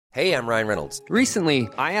Hey, I'm Ryan Reynolds. Recently,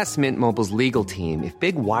 I asked Mint Mobile's legal team if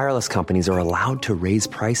big wireless companies are allowed to raise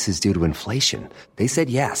prices due to inflation. They said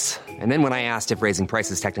yes. And then when I asked if raising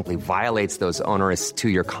prices technically violates those onerous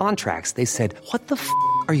two-year contracts, they said, "What the f***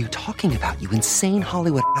 are you talking about, you insane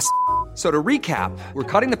Hollywood ass?" So to recap, we're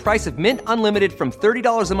cutting the price of Mint Unlimited from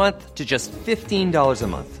 $30 a month to just $15 a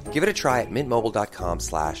month. Give it a try at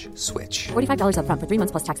mintmobile.com/switch. $45 up front for 3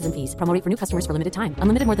 months plus taxes and fees. Promo rate for new customers for limited time.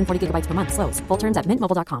 Unlimited more than 40 gigabytes per month. Slows full terms at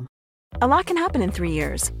mintmobile.com. A lot can happen in 3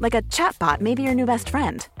 years, like a chatbot may be your new best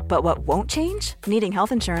friend. But what won't change? Needing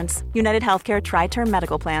health insurance. United Healthcare Tri-Term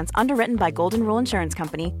Medical Plans, underwritten by Golden Rule Insurance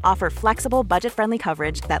Company, offer flexible, budget-friendly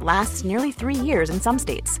coverage that lasts nearly 3 years in some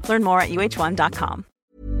states. Learn more at uh1.com.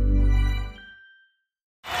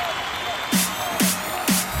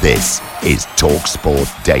 This is TalkSport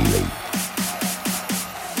Daily.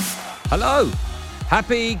 Hello.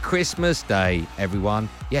 Happy Christmas Day, everyone.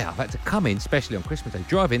 Yeah, I've had to come in, especially on Christmas Day,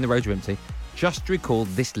 drive in, the roads are empty, just to record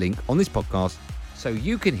this link on this podcast so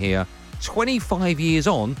you can hear 25 years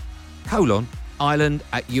on, Ireland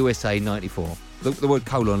at USA 94. The word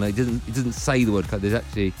colon, it doesn't say the word colon. There's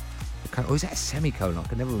actually, is that a semicolon? I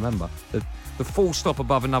can never remember. The full stop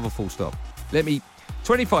above another full stop.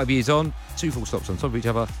 25 years on, 2 full stops on top of each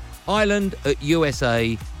other. Ireland at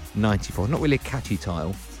USA 94. Not really a catchy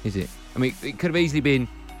title, is it? I mean, it could have easily been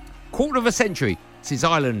quarter of a century since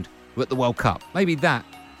Ireland were at the World Cup. Maybe that.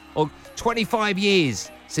 Or 25 years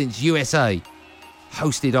since USA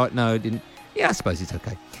hosted... No, it didn't. Yeah, I suppose it's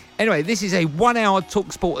okay. Anyway, this is a 1-hour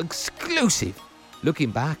TalkSport exclusive. Looking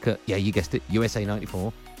back at, yeah, you guessed it, USA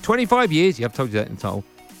 94. 25 years, I've told you that in the title,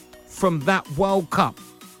 from that World Cup.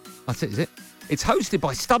 That's it, is it? It's hosted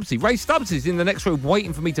by Stubbsy. Ray Stubbs is in the next room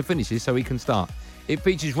waiting for me to finish this so he can start. It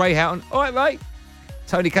features Ray Houghton. All right, Ray.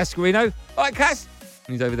 Tony Cascarino. All right, Cass.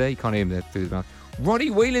 He's over there. You can't hear him there through the mask. Ronnie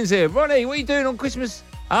Whelan's here. Ronnie, what are you doing on Christmas?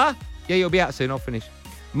 Huh? Yeah, you'll be out soon. I'll finish.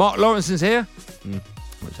 Mark Lawrenson's here.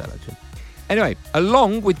 What's that, actually? Anyway,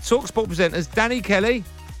 along with TalkSport presenters Danny Kelly.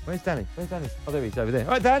 Where's Danny? Oh, there he is, over there.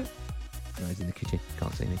 All right, Dan. No, he's in the kitchen.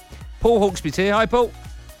 Can't see me. Paul Hawksby's here. Hi, Paul.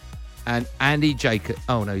 And Andy Jacob.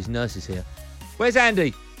 Oh, no, his nurse is here. Where's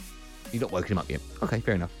Andy? You've not woken him up yet. Okay,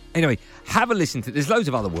 fair enough. Anyway, have a listen to it. There's loads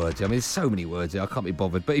of other words here. I mean, there's so many words here. I can't be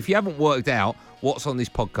bothered. But if you haven't worked out what's on this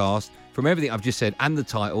podcast, from everything I've just said and the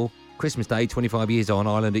title, Christmas Day, 25 years on,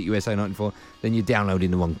 Ireland at USA 94, then you're downloading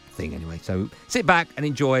the wrong thing anyway. So sit back and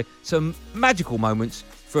enjoy some magical moments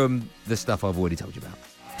from the stuff I've already told you about.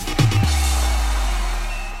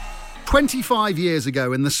 25 years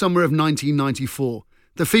ago, in the summer of 1994,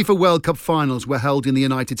 the FIFA World Cup finals were held in the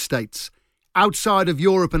United States, outside of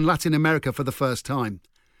Europe and Latin America for the first time.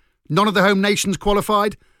 None of the home nations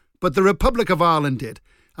qualified, but the Republic of Ireland did,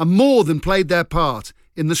 and more than played their part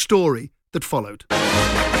in the story that followed.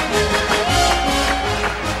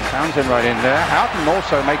 Townsend right in there. Houghton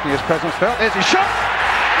also making his presence felt. There's his shot.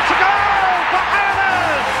 It's a goal for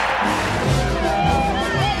Ireland!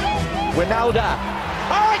 Ronaldo.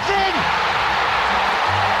 Oh, it's in!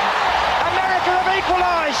 America have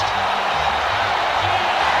equalised!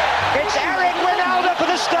 It's Eric Ronaldo for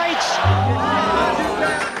the States!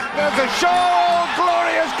 There's a show,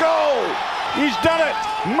 glorious goal! He's done it!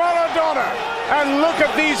 Maradona! And look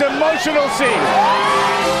at these emotional scenes!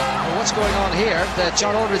 What's going on here? That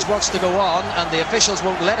John Aldridge wants to go on and the officials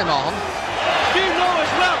won't let him on. You know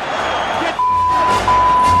as well!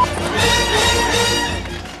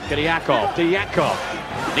 Diakov.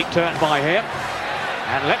 Nick turned by him.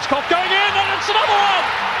 And Letchkov going in, and it's another one!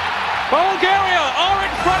 Bulgaria are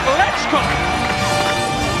in front, Letchkov!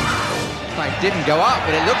 It didn't go up,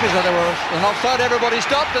 but it looked as though there was an offside. Everybody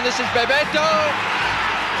stopped, and this is Bebeto!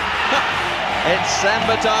 It's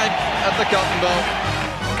Samba time at the Cotton Bowl.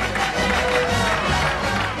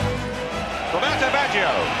 Roberto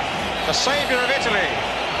Baggio, the saviour of Italy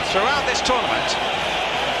throughout this tournament.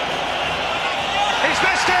 He's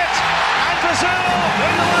missed it! And Brazil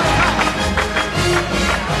win the World Cup!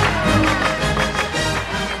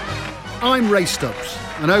 I'm Ray Stubbs,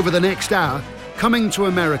 and over the next hour, coming to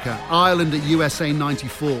America, Ireland at USA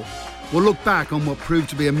 94, we'll look back on what proved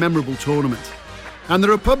to be a memorable tournament. And the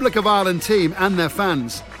Republic of Ireland team and their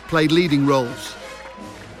fans played leading roles.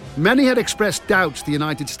 Many had expressed doubts the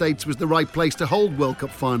United States was the right place to hold World Cup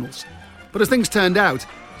finals. But as things turned out,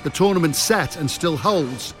 the tournament set and still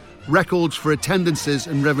holds records for attendances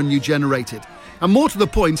and revenue generated. And more to the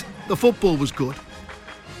point, the football was good.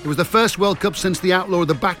 It was the first World Cup since the outlaw of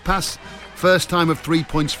the back pass, first time of 3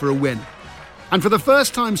 points for a win. And for the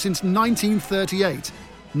first time since 1938,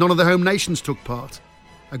 none of the home nations took part.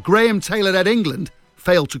 A Graham Taylor-led England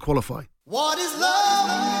failed to qualify. What is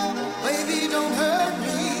love? Baby, don't hurt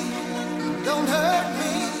me. Don't hurt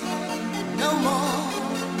me.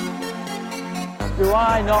 Do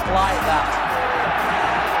I not like that?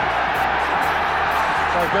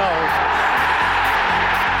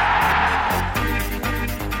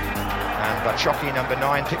 And Batshuayi, number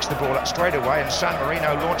 9, picks the ball up straight away, and San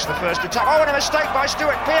Marino launched the first attack. Oh, and a mistake by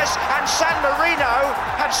Stuart Pearce, and San Marino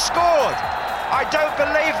had scored. I don't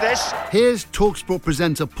believe this. Here's TalkSport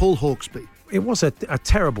presenter Paul Hawksbee. It was a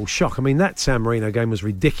terrible shock. I mean, that San Marino game was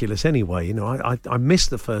ridiculous anyway. You know, I missed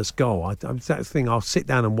the first goal. That thing, I'll sit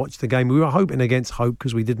down and watch the game. We were hoping against hope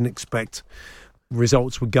because we didn't expect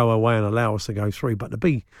results would go away and allow us to go through. But to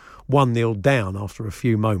be 1-0 down after a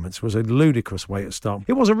few moments was a ludicrous way to start.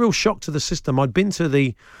 It was a real shock to the system. I'd been to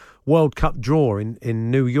the World Cup draw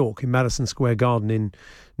in New York, in Madison Square Garden in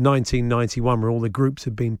 1991, where all the groups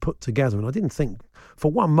had been put together. And I didn't think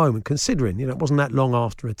for one moment, considering, you know, it wasn't that long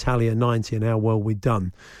after Italia 90 and how well we'd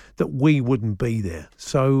done, that we wouldn't be there.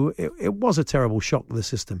 So it was a terrible shock to the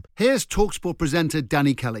system. Here's TalkSport presenter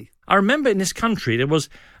Danny Kelly. I remember in this country there was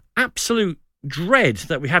absolute dread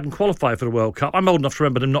that we hadn't qualified for the World Cup. I'm old enough to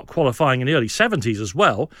remember them not qualifying in the early 70s as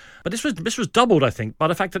well. But this was doubled, I think, by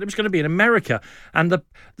the fact that it was going to be in America. And the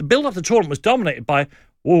build-up to the tournament was dominated by,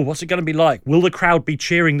 what's it going to be like? Will the crowd be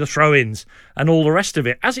cheering the throw-ins and all the rest of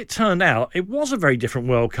it? As it turned out, it was a very different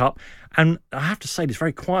World Cup. And I have to say this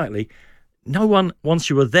very quietly, no one, once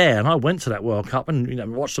you were there, and I went to that World Cup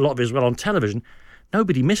and watched a lot of it as well on television,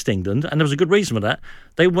 nobody missed England, and there was a good reason for that.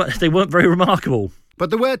 They weren't very remarkable. But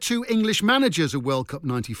there were 2 English managers at World Cup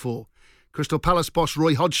 94. Crystal Palace boss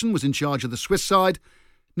Roy Hodgson was in charge of the Swiss side.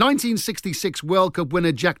 1966 World Cup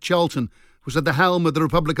winner Jack Charlton was at the helm of the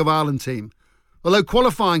Republic of Ireland team, although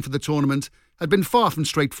qualifying for the tournament had been far from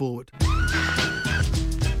straightforward.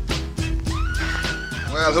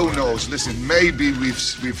 Well, who knows? Listen, maybe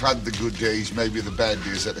we've had the good days, maybe the bad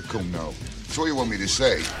days that have come now. That's what you want me to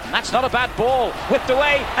say. And that's not a bad ball. Whipped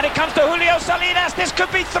away, and it comes to Julio Salinas. This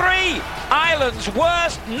could be 3. Ireland's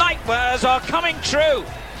worst nightmares are coming true.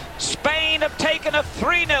 Spain have taken a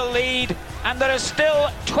 3-0 lead, and there are still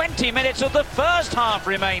 20 minutes of the first half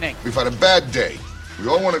remaining. We've had a bad day. We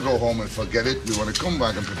all want to go home and forget it. We want to come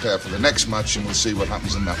back and prepare for the next match, and we'll see what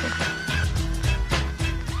happens in that one.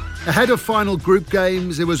 Ahead of final group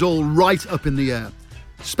games, it was all right up in the air.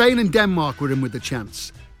 Spain and Denmark were in with the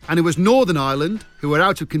chance. And it was Northern Ireland, who were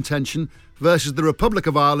out of contention, versus the Republic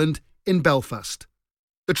of Ireland in Belfast.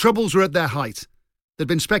 The troubles were at their height. There'd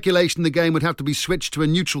been speculation the game would have to be switched to a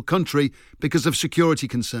neutral country because of security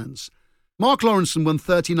concerns. Mark Lawrenson won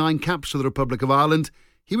 39 caps for the Republic of Ireland.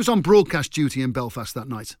 He was on broadcast duty in Belfast that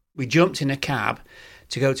night. We jumped in a cab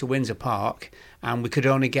to go to Windsor Park, and we could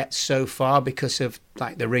only get so far because of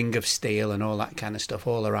like the ring of steel and all that kind of stuff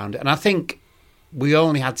all around it. And I think we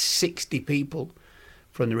only had 60 people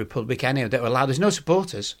from the Republic anyway that were allowed. There's no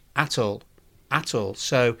supporters at all.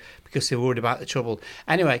 So, because they were worried about the trouble.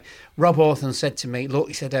 Anyway, Rob Hawthorne said to me, look,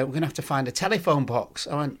 he said, we're going to have to find a telephone box.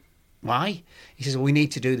 I went, why? He says, well, we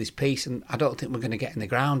need to do this piece and I don't think we're going to get in the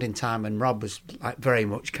ground in time. And Rob was like very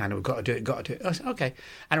much kind of, we've got to do it. I said, okay.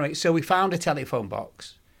 Anyway, so we found a telephone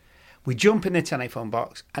box. We jump in the telephone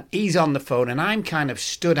box and he's on the phone and I'm kind of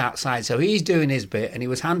stood outside. So he's doing his bit and he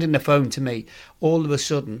was handing the phone to me. All of a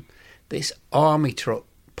sudden, this army truck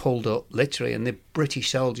pulled up, literally, and the British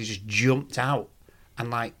soldiers just jumped out. And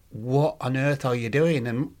like, what on earth are you doing?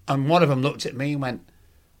 And one of them looked at me and went,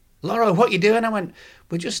 Laura, what are you doing? I went,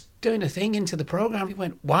 we're just doing a thing into the programme. He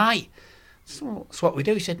went, why? So that's what we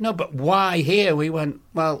do. He said, no, but why here? We went,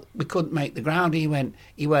 well, we couldn't make the ground. He went,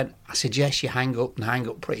 I suggest you hang up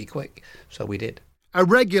pretty quick. So we did. A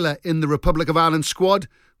regular in the Republic of Ireland squad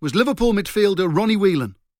was Liverpool midfielder Ronnie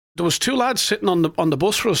Whelan. There was 2 lads sitting on the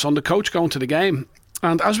bus for us, on the coach going to the game.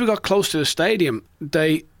 And as we got close to the stadium,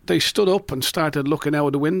 they stood up and started looking out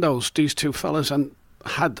of the windows, these 2 fellas, and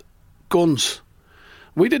had guns.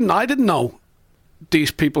 I didn't know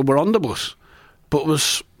these people were on the bus, but it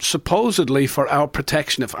was supposedly for our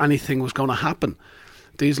protection if anything was going to happen.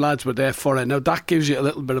 These lads were there for it. Now that gives you a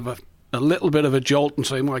little bit of a jolt and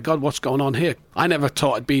say, my God, what's going on here? I never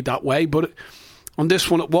thought it'd be that way, but on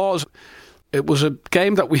this one it was. It was a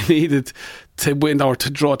game that we needed to win or to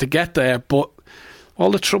draw to get there, but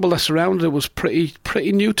all the trouble that surrounded it was pretty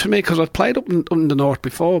new to me because I'd played up in the north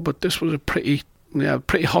before, but this was a pretty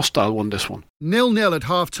hostile one, this one. 0-0 at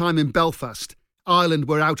half-time in Belfast. Ireland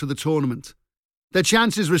were out of the tournament. Their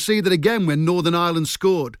chances receded again when Northern Ireland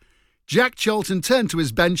scored. Jack Charlton turned to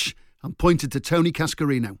his bench and pointed to Tony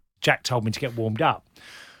Cascarino. Jack told me to get warmed up.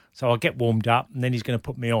 So I get warmed up and then he's going to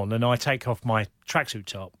put me on and I take off my tracksuit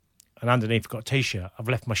top and underneath I've got a T-shirt. I've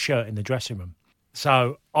left my shirt in the dressing room.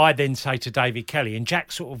 So I then say to David Kelly, and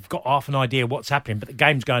Jack sort of got half an idea what's happening, but the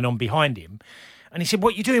game's going on behind him. And he said,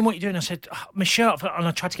 what are you doing? I said, my shirt. And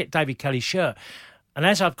I tried to get David Kelly's shirt. And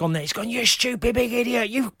as I've gone there, he's gone, "You stupid big idiot,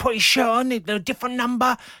 you've put his shirt on, a different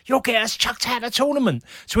number, you'll get us chucked out of the tournament."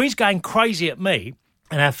 So he's going crazy at me.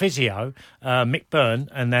 And our physio, Mick Byrne,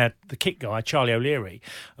 and the kit guy, Charlie O'Leary,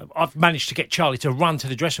 I've managed to get Charlie to run to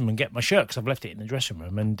the dressing room and get my shirt because I've left it in the dressing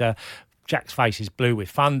room. And Jack's face is blue with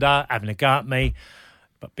thunder, having a go at me.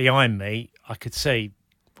 But behind me, I could see,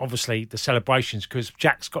 obviously, the celebrations because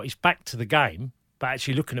Jack's got his back to the game, but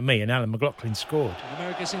actually looking at me, and Alan McLaughlin scored.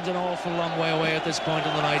 America seems an awful long way away at this point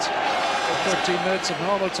in the night. 13 minutes of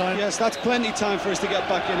normal time. Yes, that's plenty time for us to get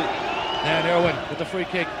back in it. And Irwin with the free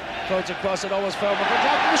kick. Floats across it, always foul.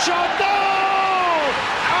 McLaughlin, the shot, no!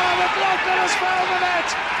 Oh, McLaughlin has fouled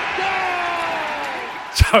it!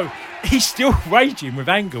 No! So he's still raging with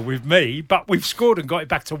anger with me, but we've scored and got it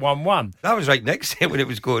back to 1-1. I was right next to him when it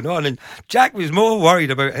was going on, and Jack was more worried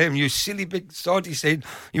about him. You silly big sod, he's saying,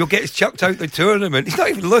 "You'll get us chucked out the tournament." He's not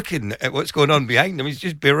even looking at what's going on behind him. He's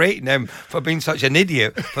just berating him for being such an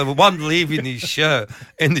idiot, for the one leaving his shirt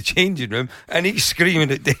in the changing room, and he's screaming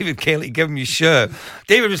at David Kelly, "Give him his shirt."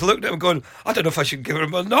 David was looking at him going, "I don't know if I should give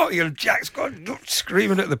him or not." And Jack's gone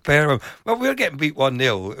screaming at the pair of them. Well, we're getting beat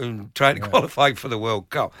 1-0 and trying to qualify for the World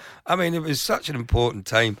Cup. I mean, it was such an important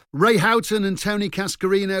time. Ray Houghton and Tony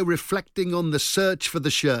Cascarino reflecting on the search for the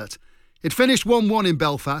shirt. It finished 1-1 in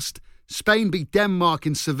Belfast. Spain beat Denmark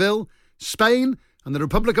in Seville. Spain and the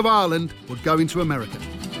Republic of Ireland would go into America.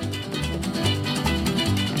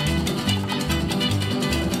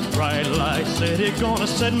 Bright light city, gonna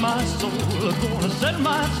set my soul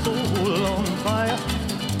on fire.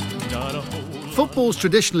 Football's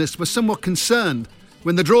traditionalists were somewhat concerned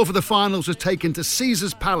when the draw for the finals was taken to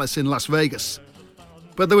Caesars Palace in Las Vegas.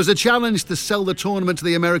 But there was a challenge to sell the tournament to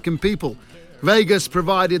the American people. Vegas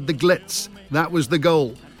provided the glitz. That was the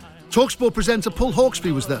goal. TalkSport presenter Paul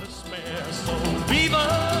Hawksby was there.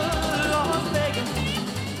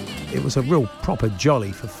 It was a real proper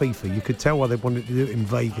jolly for FIFA. You could tell why they wanted to do it in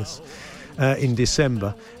Vegas in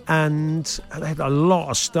December. And they had a lot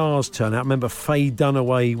of stars turn out. I remember Faye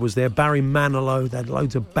Dunaway was there, Barry Manilow. They had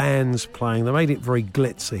loads of bands playing. They made it very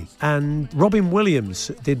glitzy. And Robin Williams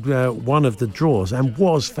did one of the draws and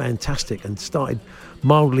was fantastic and started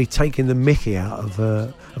mildly taking the mickey out of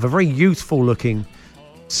a very youthful-looking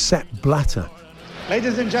Sepp Blatter.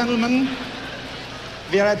 Ladies and gentlemen,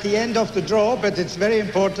 we are at the end of the draw, but it's very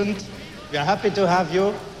important. We are happy to have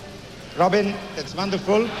you. Robin, that's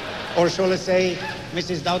wonderful. Or shall I say,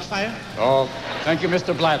 Mrs. Doubtfire? Oh, thank you,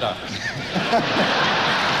 Mr. Blatter.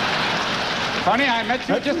 Funny, I met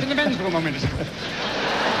you just in the men's room a minute.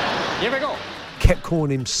 Here we go. Kept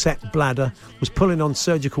calling him Sepp Blatter, was pulling on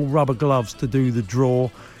surgical rubber gloves to do the draw,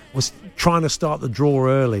 was trying to start the draw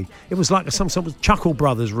early. It was like some sort of Chuckle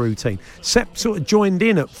Brothers routine. Sepp sort of joined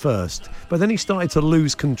in at first, but then he started to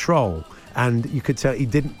lose control, and you could tell he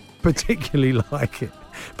didn't particularly like it.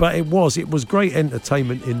 But it was great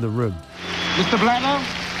entertainment in the room. Mr. Blatter,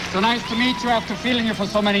 so nice to meet you after feeling you for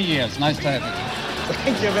so many years. Nice to have you.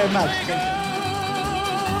 Thank you very much.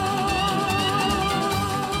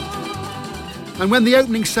 And when the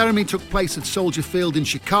opening ceremony took place at Soldier Field in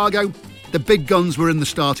Chicago, the big guns were in the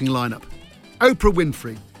starting lineup. Oprah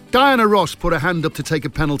Winfrey. Diana Ross put her hand up to take a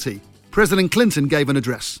penalty. President Clinton gave an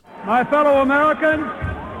address. My fellow Americans,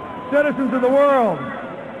 citizens of the world,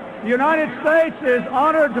 the United States is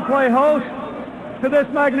honored to play host to this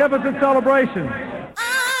magnificent celebration.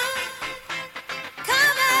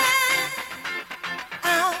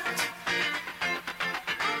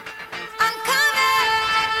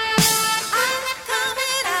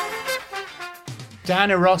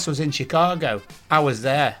 Diana Ross was in Chicago. I was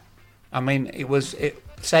there. I mean,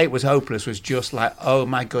 say it was hopeless was just like, oh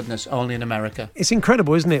my goodness, only in America. It's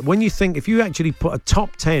incredible, isn't it? When you think, if you actually put a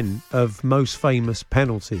top 10 of most famous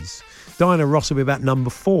penalties, Diana Ross will be about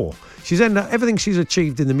number 4. She's ended up, everything she's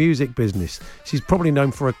achieved in the music business, she's probably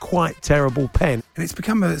known for a quite terrible pen. And it's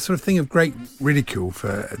become a sort of thing of great ridicule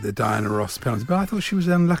for the Diana Ross penalty, but I thought she was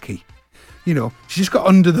unlucky. You know, she just got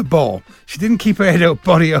under the ball. She didn't keep her head up,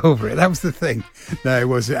 body over it. That was the thing. No, it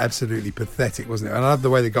was absolutely pathetic, wasn't it? And I love the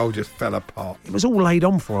way the goal just fell apart. It was all laid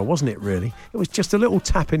on for her, wasn't it, really? It was just a little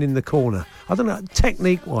tapping in the corner. I don't know,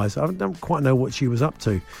 technique-wise, I don't quite know what she was up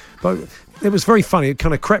to. But it was very funny. It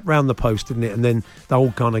kind of crept round the post, didn't it? And then the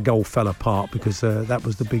whole kind of goal fell apart because that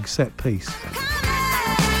was the big set piece.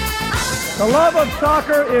 The love of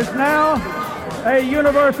soccer is now a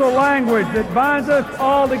universal language that binds us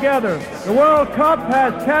all together. The World Cup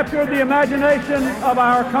has captured the imagination of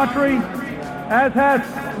our country, as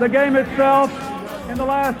has the game itself in the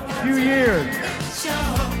last few years.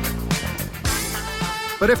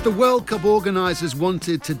 But if the World Cup organisers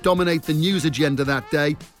wanted to dominate the news agenda that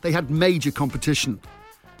day, they had major competition.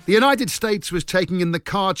 The United States was taking in the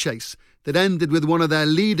car chase that ended with one of their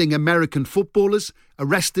leading American footballers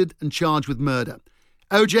arrested and charged with murder.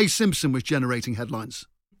 O.J. Simpson was generating headlines.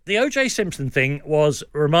 The O.J. Simpson thing was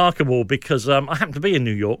remarkable because I happened to be in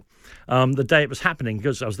New York the day it was happening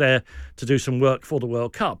because I was there to do some work for the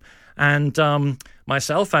World Cup. And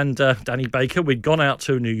myself and Danny Baker, we'd gone out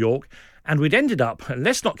to New York and we'd ended up, and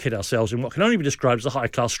let's not kid ourselves, in what can only be described as a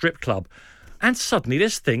high-class strip club. And suddenly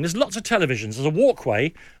there's lots of televisions. There's a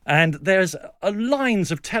walkway and there's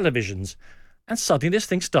lines of televisions. And suddenly this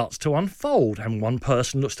thing starts to unfold. And one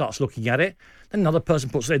person starts looking at it. Then another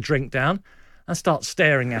person puts their drink down and starts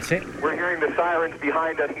staring at it. We're hearing the sirens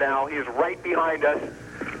behind us now. He's right behind us.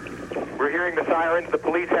 We're hearing the sirens. The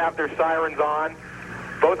police have their sirens on.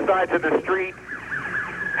 Both sides of the street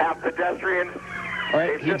have pedestrians. All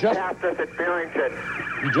right, They've just passed us at Barrington.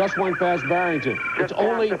 He just went past Barrington. Just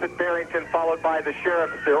passed us at Barrington, followed by the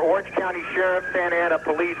sheriffs. They're Orange County Sheriff, Santa Ana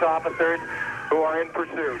police officers who are in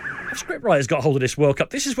pursuit. Scriptwriters got hold of this World Cup.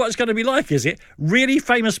 This is what it's going to be like, is it? Really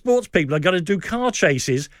famous sports people are going to do car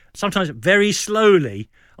chases, sometimes very slowly,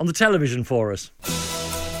 on the television for us.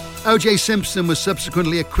 O.J. Simpson was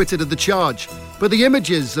subsequently acquitted of the charge, but the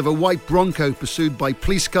images of a white Bronco pursued by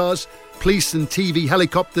police cars, police and TV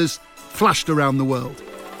helicopters flashed around the world.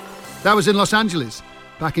 That was in Los Angeles.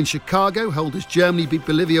 Back in Chicago, holders Germany beat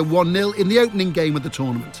Bolivia 1-0 in the opening game of the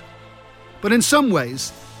tournament. But in some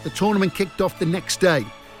ways, the tournament kicked off the next day.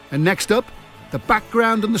 And next up, the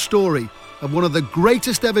background and the story of one of the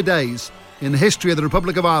greatest ever days in the history of the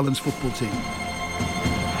Republic of Ireland's football team.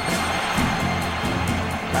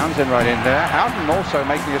 Townsend right in there. Houghton also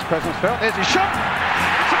making his presence felt. There's his shot.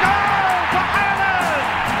 It's a goal for Ireland!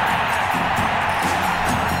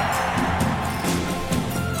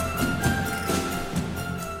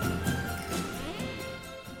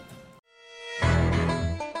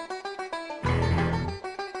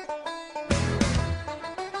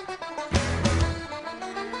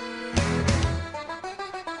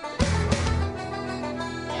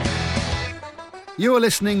 You are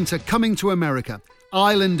listening to Coming to America,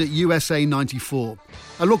 Ireland at USA 94.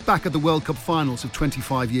 A look back at the World Cup finals of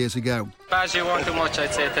 25 years ago. Baggio won't do much,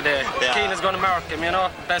 I'd say, today. Keane is going to mark him,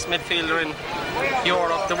 best midfielder in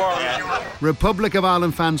Europe, the world. Republic of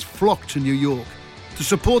Ireland fans flocked to New York to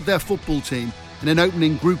support their football team in an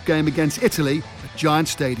opening group game against Italy at Giant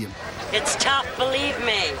Stadium. It's tough, believe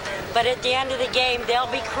me, but at the end of the game,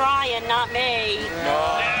 they'll be crying, not me.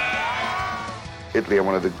 Italy are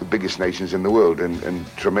one of the biggest nations in the world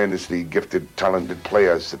and tremendously gifted, talented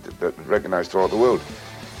players that are recognised throughout the world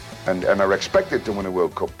and are expected to win a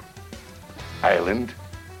World Cup. Ireland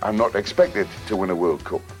are not expected to win a World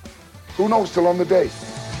Cup. Who knows till on the day?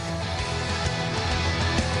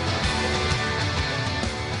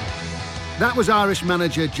 That was Irish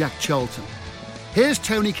manager Jack Charlton. Here's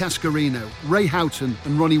Tony Cascarino, Ray Houghton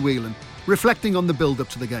and Ronnie Whelan reflecting on the build-up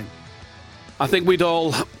to the game. I think we'd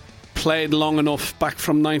all played long enough. Back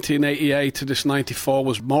from 1988 to this 94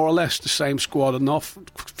 was more or less the same squad enough.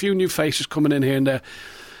 A few new faces coming in here and there.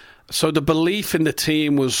 So the belief in the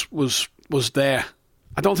team was there.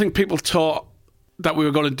 I don't think people thought that we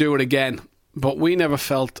were going to do it again, but we never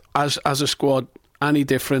felt as a squad any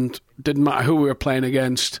different. Didn't matter who we were playing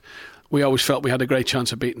against. We always felt we had a great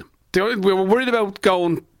chance of beating them. We were worried about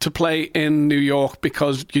going to play in New York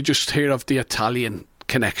because you just hear of the Italian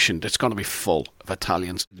connection. It's going to be full of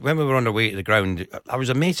Italians. When we were on our way to the ground, I was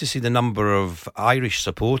amazed to see the number of Irish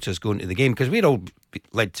supporters going to the game, because we'd all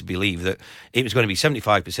led to believe that it was going to be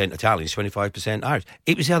 75% Italians, 25% Irish.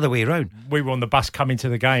 It was the other way around. We were on the bus coming to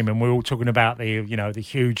the game and we were all talking about the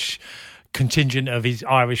huge contingent of his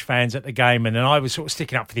Irish fans at the game, and then I was sort of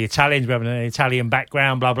sticking up for the Italians. We have an Italian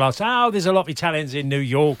background, blah blah. So there's a lot of Italians in New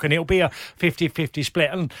York and it'll be a 50-50 split.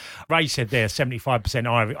 And Ray said there 75%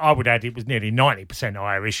 Irish. I would add it was nearly 90%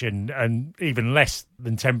 Irish and even less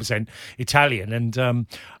than 10% Italian. And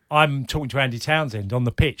I'm talking to Andy Townsend on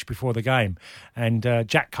the pitch before the game, and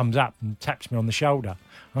Jack comes up and taps me on the shoulder.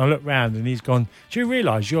 And I look round and he's gone, "Do you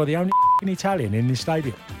realise you're the only Italian in this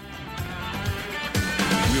stadium?"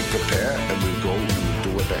 We'll prepare and we'll go and we'll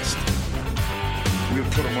do our best. We'll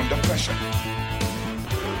put them under pressure.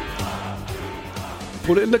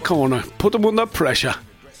 Put it in the corner. Put them under pressure.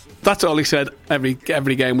 That's all he said every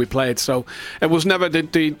game we played. So it was never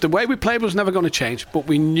the way we played was never going to change. But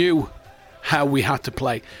we knew how we had to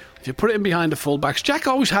play. If you put it in behind the fullbacks, Jack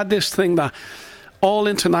always had this thing that all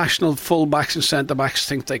international fullbacks and centre backs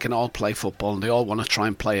think they can all play football and they all want to try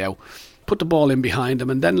and play out. Put the ball in behind them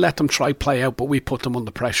and then let them try play out, but we put them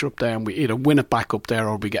under pressure up there and we either win it back up there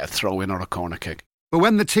or we get a throw in or a corner kick. But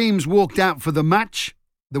when the teams walked out for the match,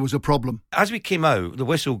 there was a problem. As we came out, the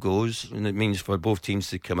whistle goes, and it means for both teams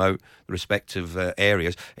to come out the respective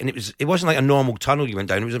areas. And it wasn't like a normal tunnel you went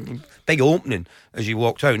down. It was a big opening as you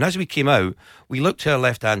walked out. And as we came out, we looked to our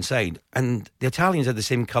left-hand side, and the Italians had the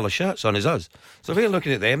same colour shirts on as us. So we're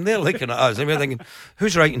looking at them, they're looking at us, and we're thinking,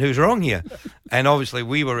 who's right and who's wrong here? And obviously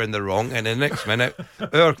we were in the wrong, and the next minute,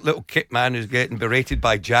 our little kit man who's getting berated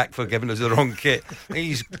by Jack for giving us the wrong kit,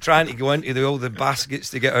 he's trying to go into all the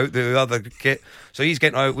baskets to get out the other kit. So he's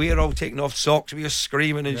getting out, we're all taking off socks, we're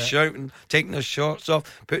screaming and shouting, taking our shorts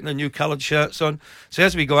off, putting the new coloured shirts on. So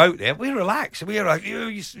as we go out there, we're relaxed, we're like,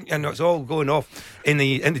 and it's all going off in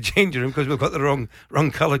the changing room because we've got the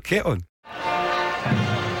wrong coloured kit on.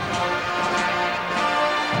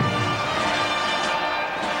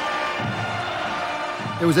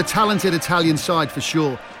 It was a talented Italian side for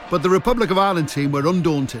sure, but the Republic of Ireland team were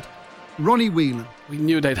undaunted. Ronnie Whelan. We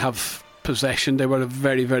knew they'd have possession. They were a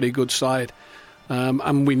very, very good side.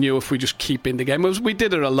 And we knew if we just keep in the game. We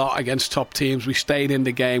did it a lot against top teams. We stayed in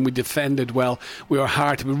the game. We defended well. We were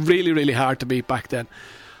really, really hard to beat back then.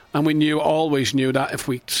 And we always knew that if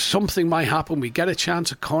something might happen, we get a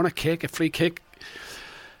chance, a corner kick, a free kick.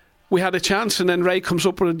 We had a chance, and then Ray comes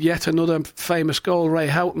up with yet another famous goal, Ray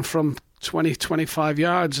Houghton from 20, 25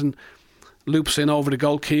 yards, and loops in over the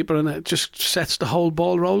goalkeeper, and it just sets the whole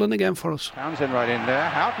ball rolling again for us. Townsend right in there.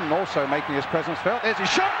 Houghton also making his presence felt. There's his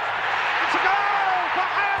shot. It's a goal for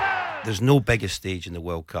Ireland. There's no bigger stage in the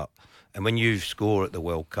World Cup, and when you score at the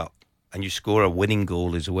World Cup and you score a winning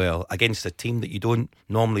goal as well against a team that you don't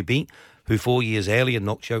normally beat, who 4 years earlier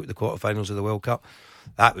knocked you out at the quarterfinals of the World Cup,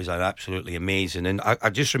 that was absolutely amazing. And I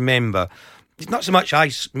just remember, it's not so much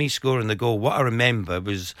me scoring the goal. What I remember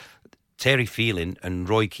was Terry Phelan and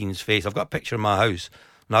Roy Keane's face. I've got a picture in my house.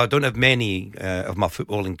 Now, I don't have many of my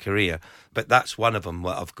footballing career, but that's one of them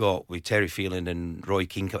what I've got with Terry Phelan and Roy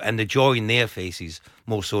Keane. And the joy in their faces,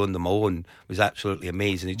 more so than my own, was absolutely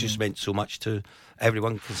amazing. It just meant so much to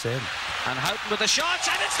everyone concerned. And Houghton with the shot,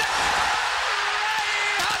 and it's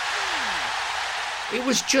It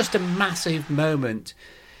was just a massive moment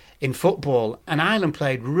in football, and Ireland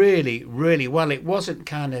played really, really well. It wasn't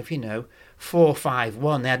kind of,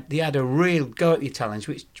 4-5-1. They had a real go at the Italians,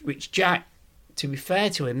 which Jack, to be fair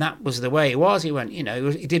to him, that was the way he was. He went, he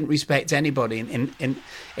didn't respect anybody in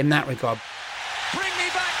that regard. Bring me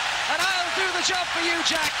back, and I'll do the job for you,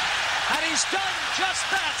 Jack. And he's done just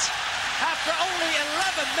that after only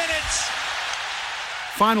 11 minutes.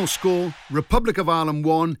 Final score, Republic of Ireland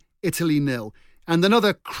 1, Italy 0. And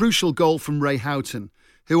another crucial goal from Ray Houghton,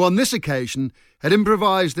 who on this occasion had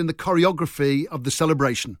improvised in the choreography of the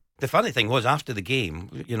celebration. The funny thing was, after the game,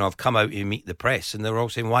 I've come out to meet the press, and they were all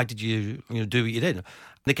saying, why did you do what you did? And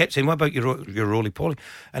they kept saying, what about your roly-poly?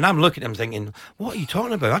 And I'm looking at him thinking, what are you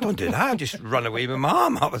talking about? I don't do that. I just run away with my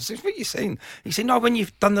arm up. I said, what are you saying? He said, no, when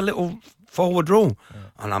you've done the little forward roll. Yeah.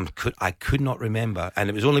 And I could not remember. And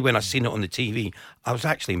it was only when I seen it on the TV, I was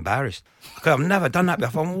actually embarrassed. I've never done that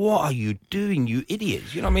before. What are you doing, you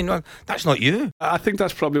idiots? You know what I mean? That's not you. I think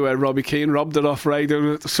that's probably where Robbie Keane robbed it off Ray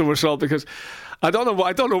doing the somersault, because I don't know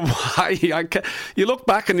why. You look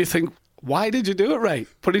back and you think, why did you do it, Ray?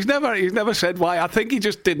 But he's never said why. I think he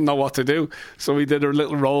just didn't know what to do, so he did a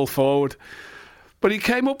little roll forward. But he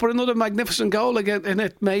came up with another magnificent goal again in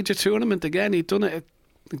a major tournament again. He'd done it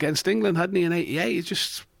against England, hadn't he, in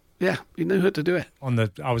 '88? He knew how to do it.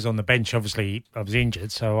 I was on the bench, obviously. I was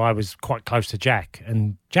injured, so I was quite close to Jack.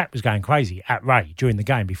 And Jack was going crazy at Ray during the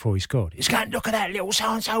game before he scored. He's going, look at that little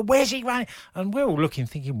so-and-so, where's he running? And we're all looking,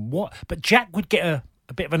 thinking, what? But Jack would get a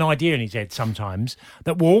bit of an idea in his head sometimes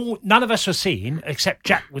that none of us were seeing, except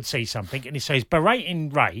Jack would see something, and he says, berating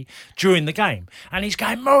Ray during the game. And he's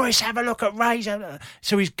going, Morris, have a look at Ray.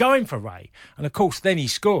 So he's going for Ray. And of course, then he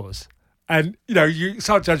scores. And,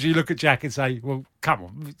 sometimes you look at Jack and say, well, come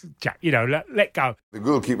on, Jack, let go. The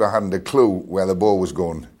goalkeeper hadn't a clue where the ball was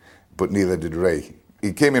going, but neither did Ray.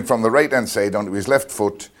 He came in from the right-hand side onto his left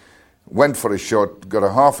foot, went for a shot, got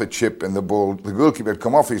a half a chip, and the goalkeeper had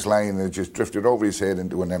come off his line and it just drifted over his head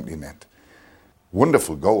into an empty net.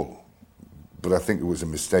 Wonderful goal, but I think it was a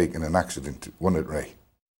mistake and an accident, wasn't it, Ray?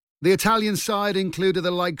 The Italian side included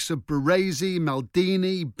the likes of Baresi,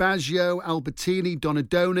 Maldini, Baggio, Albertini,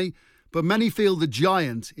 Donadoni, but many feel the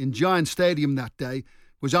giant in Giant Stadium that day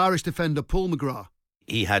was Irish defender Paul McGrath.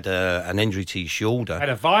 He had an injury to his shoulder. Had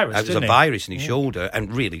a virus, It was a virus in his shoulder,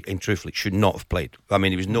 and really, and truthfully, should not have played. I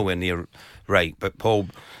mean, he was nowhere near right. But Paul,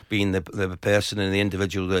 being the person and the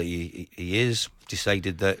individual that he is,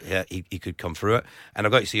 decided that he could come through it. And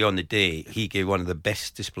I've got to say, on the day, he gave one of the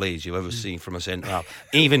best displays you've ever seen from a centre-half.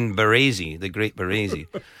 Even Baresi, the great Baresi,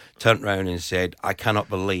 turned round and said, I cannot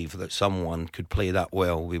believe that someone could play that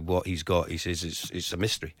well with what he's got. He says it's a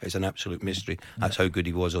mystery. It's an absolute mystery. That's how good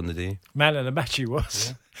he was on the day. Man of the match he was.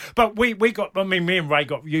 Yeah. But me and Ray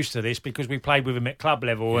got used to this because we played with him at club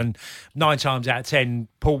level, and 9 times out of 10,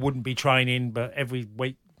 Paul wouldn't be training, but every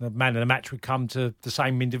week the man of the match would come to the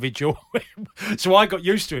same individual. So I got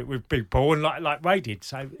used to it with Big Paul, and like Ray did.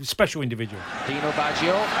 So special individual. Dino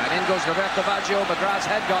Baggio, and in goes Roberto Baggio. McGrath's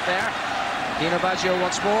head got there. Dino Baggio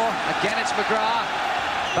once more. Again it's McGrath.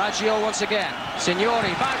 Baggio once again. Signori,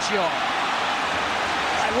 Baggio.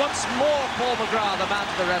 And once more Paul McGrath, the man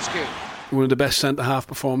to the rescue. One of the best centre-half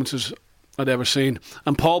performances I'd ever seen.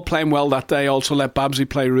 And Paul playing well that day also let Babsy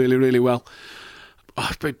play really, really well.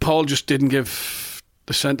 But Paul just didn't give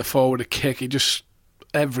the centre-forward a kick. He just,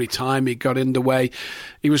 every time he got in the way,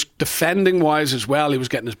 he was defending-wise as well. He was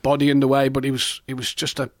getting his body in the way, but he was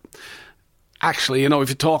just a... Actually, if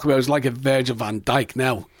you talk about it, it's like a Virgil van Dijk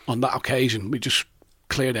now. On that occasion, we just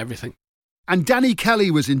cleared everything. And Danny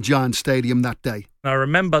Kelly was in Giant Stadium that day. I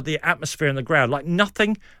remember the atmosphere in the ground like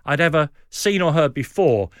nothing I'd ever seen or heard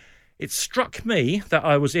before. It struck me that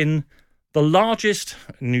I was in the largest,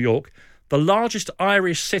 New York, the largest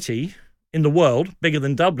Irish city in the world, bigger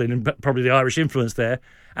than Dublin and probably the Irish influence there,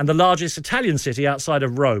 and the largest Italian city outside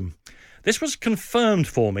of Rome. This was confirmed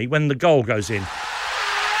for me when the goal goes in.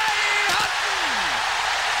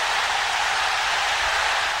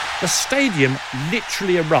 The stadium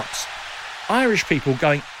literally erupts. Irish people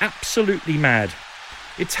going absolutely mad.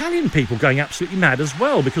 Italian people going absolutely mad as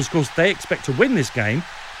well, because, of course, they expect to win this game.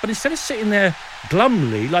 But instead of sitting there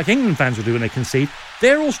glumly, like England fans will do when they concede,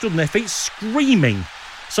 they're all stood on their feet screaming.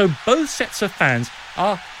 So both sets of fans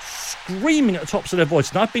are screaming at the tops of their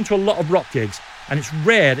voices. And I've been to a lot of rock gigs, and it's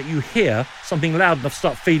rare that you hear something loud enough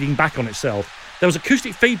start feeding back on itself. There was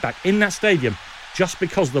acoustic feedback in that stadium just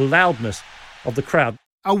because of the loudness of the crowd.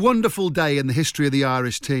 A wonderful day in the history of the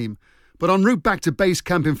Irish team. But en route back to base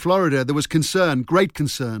camp in Florida, there was concern, great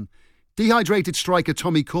concern. Dehydrated striker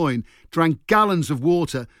Tommy Coyne drank gallons of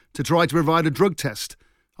water to try to provide a drug test.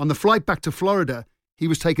 On the flight back to Florida, he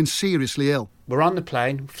was taken seriously ill. We're on the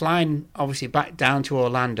plane, flying obviously back down to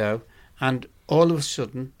Orlando, and all of a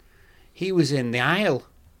sudden, he was in the aisle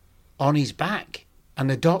on his back. And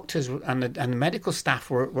the doctors and the medical staff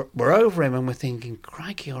were over him, and we're thinking,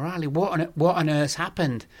 crikey, O'Reilly, what on earth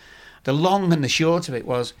happened? The long and the short of it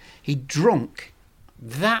was he drunk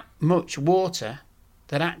that much water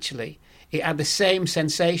that actually it had the same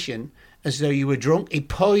sensation as though you were drunk. He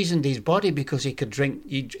poisoned his body because he could drink.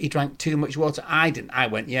 He drank too much water. I didn't. I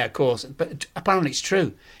went, yeah, of course. But apparently it's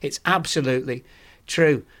true. It's absolutely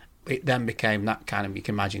true. It then became that kind of, you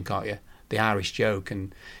can imagine, can't you? The Irish joke.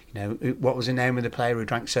 And, what was the name of the player who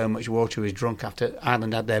drank so much water who was drunk after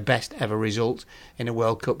Ireland had their best ever result in a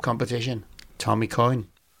World Cup competition? Tommy Coyne.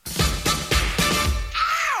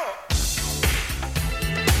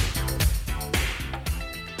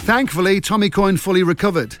 Thankfully, Tommy Coyne fully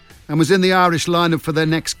recovered and was in the Irish lineup for their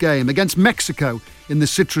next game against Mexico in the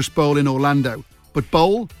Citrus Bowl in Orlando. But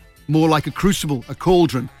bowl, more like a crucible, a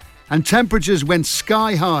cauldron, and temperatures went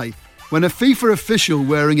sky high when a FIFA official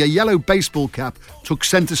wearing a yellow baseball cap took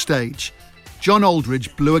centre stage. John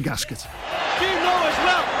Aldridge blew a gasket. You know as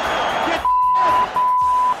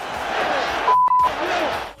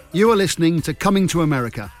well. You are listening to Coming to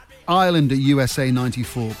America, Ireland at USA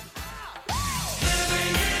 94.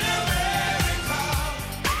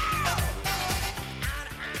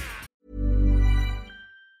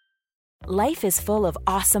 Life is full of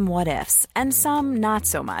awesome what-ifs, and some not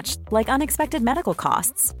so much, like unexpected medical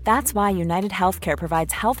costs. That's why United Healthcare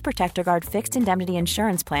provides Health Protector Guard fixed indemnity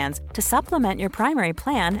insurance plans to supplement your primary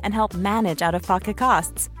plan and help manage out-of-pocket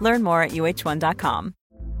costs. Learn more at uh1.com.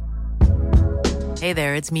 Hey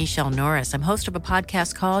there, it's Michelle Norris. I'm host of a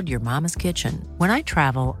podcast called Your Mama's Kitchen. When I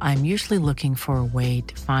travel, I'm usually looking for a way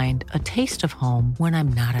to find a taste of home when I'm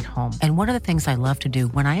not at home. And one of the things I love to do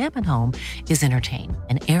when I am at home is entertain.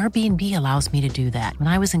 And Airbnb allows me to do that. When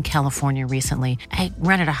I was in California recently, I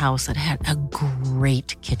rented a house that had a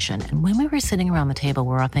great kitchen. And when we were sitting around the table,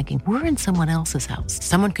 we're all thinking, we're in someone else's house.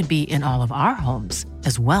 Someone could be in all of our homes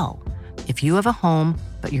as well. If you have a home,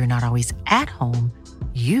 but you're not always at home,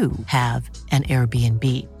 you have an Airbnb.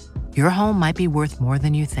 Your home might be worth more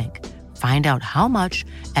than you think. Find out how much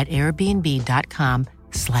at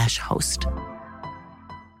airbnb.com/host.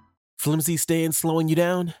 Flimsy staying slowing you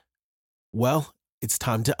down? Well, it's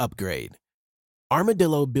time to upgrade.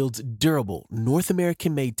 Armadillo builds durable, North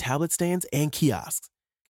American-made tablet stands and kiosks.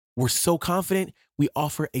 We're so confident, we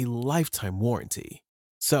offer a lifetime warranty.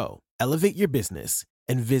 So, elevate your business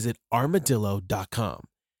and visit armadillo.com.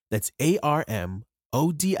 That's ARMODILO.com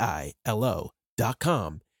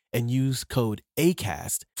and use code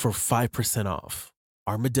ACAST for 5% off.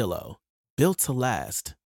 Armadillo, built to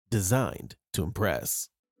last, designed to impress.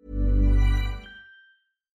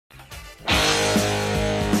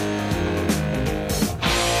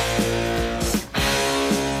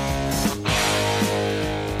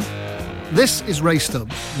 This is Ray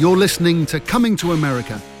Stubbs. You're listening to Coming to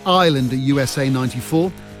America, Ireland at USA 94,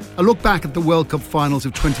 a look back at the World Cup finals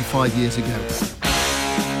of 25 years ago.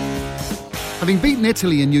 Having beaten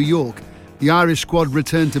Italy in New York, the Irish squad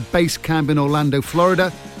returned to base camp in Orlando,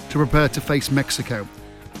 Florida, to prepare to face Mexico.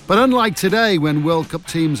 But unlike today, when World Cup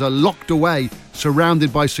teams are locked away,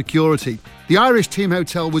 surrounded by security, the Irish team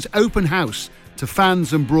hotel was open house to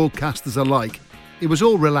fans and broadcasters alike. It was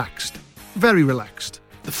all relaxed, very relaxed.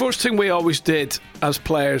 The first thing we always did as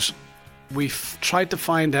players, we tried to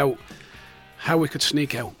find out how we could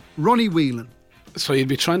sneak out. Ronnie Whelan. So you'd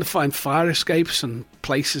be trying to find fire escapes and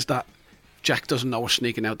places that Jack doesn't know we're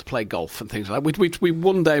sneaking out to play golf and things like that. We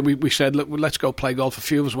one day we said, look, let's go play golf. A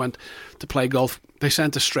few of us went to play golf. They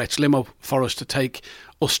sent a stretch limo for us to take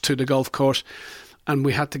us to the golf course, and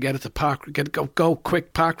we had to get at the park, go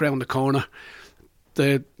quick, park round the corner.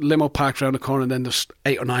 The limo parked around the corner, and then there's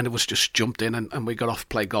 8 or 9 of us just jumped in and we got off to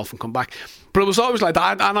play golf and come back. But it was always like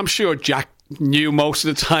that, and I'm sure Jack knew most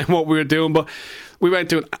of the time what we were doing, but we weren't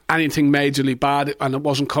doing anything majorly bad and it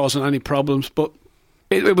wasn't causing any problems. But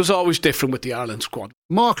it was always different with the Ireland squad.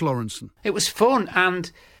 Mark Lawrenson. It was fun,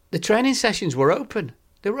 and the training sessions were open.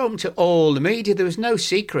 They were open to all the media. There was no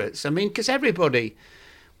secrets. I mean, because everybody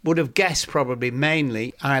would have guessed probably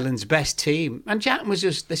mainly Ireland's best team. And Jack was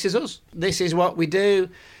just, this is us. This is what we do.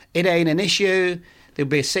 It ain't an issue. There'll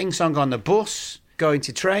be a sing-song on the bus, going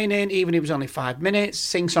to training, even if it was only 5 minutes,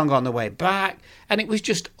 sing-song on the way back. And it was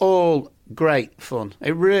just all great fun.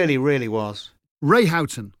 It really, really was. Ray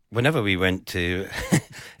Houghton. Whenever we went to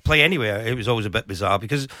play anywhere, it was always a bit bizarre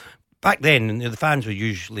because back then, the fans were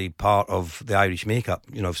usually part of the Irish makeup,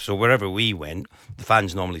 so wherever we went, the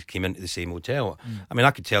fans normally came into the same hotel. I mean, I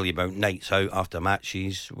could tell you about nights out after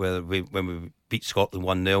matches when we beat Scotland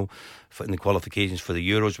 1-0 in the qualifications for the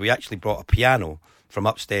Euros. We actually brought a piano from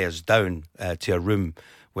upstairs down to a room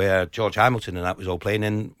where George Hamilton and that was all playing,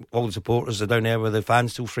 and all the supporters are down there with the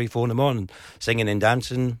fans till 3-4 in the morning, singing and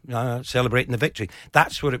dancing, celebrating the victory.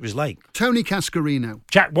 That's what it was like. Tony Cascarino.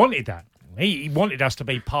 Jack wanted that. He wanted us to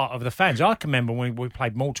be part of the fans. I can remember when we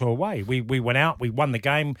played Malta away. We went out, we won the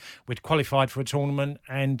game, we'd qualified for a tournament,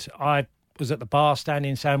 and I was at the bar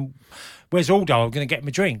standing saying, where's Aldo? I'm going to get him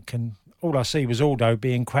a drink. And all I see was Aldo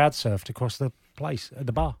being crowd surfed across the place at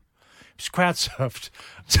the bar. It was crowd surfed.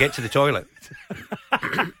 To get to the toilet.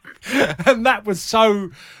 And that was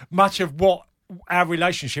so much of what our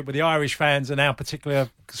relationship with the Irish fans and our particular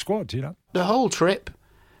squad, The whole trip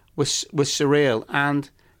was surreal, and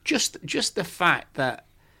just the fact that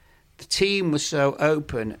the team was so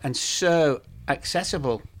open and so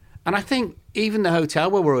accessible. And I think even the hotel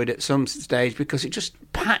were worried at some stage because it just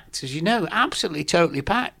packed, as you know, absolutely, totally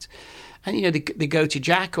packed. And, they go to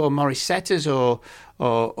Jack or Maurice Setters or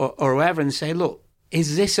whoever and say, look,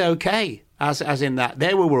 is this okay? As in that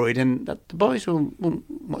they were worried, and that the boys were, well,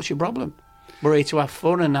 what's your problem? We're here to have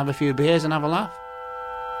fun and have a few beers and have a laugh.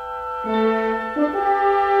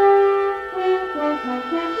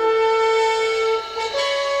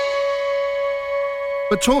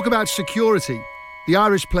 But talk about security. The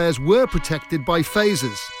Irish players were protected by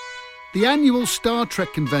phasers. The annual Star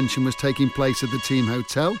Trek convention was taking place at the team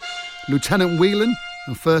hotel. Lieutenant Whelan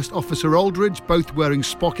and First Officer Aldridge, both wearing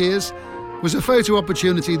Spock ears, was a photo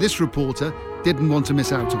opportunity this reporter didn't want to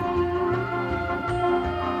miss out on.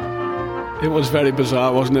 It was very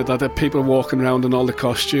bizarre, wasn't it, that the people walking around in all the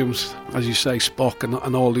costumes, as you say, Spock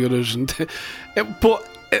and all the others. And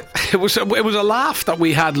it was a laugh that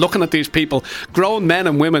we had looking at these people, grown men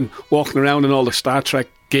and women walking around in all the Star Trek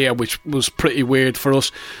gear, which was pretty weird for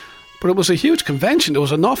us. But it was a huge convention. There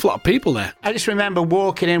was an awful lot of people there. I just remember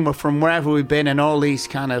walking in from wherever we'd been, and all these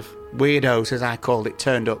kind of weirdos, as I called it,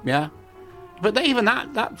 turned up, yeah? But even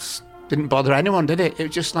that didn't bother anyone, did it? It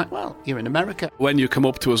was just like, well, you're in America. When you come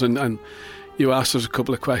up to us and you asked us a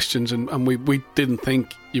couple of questions, and we didn't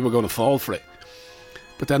think you were going to fall for it.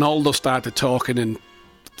 But then Aldo started talking in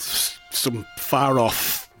some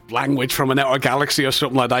far-off language from an outer galaxy or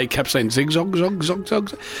something like that. He kept saying zig-zog, zog, zog,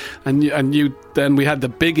 zog. And you then we had the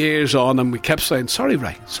big ears on, and we kept saying, sorry,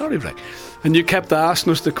 Ray. And you kept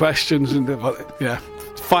asking us the questions. And yeah,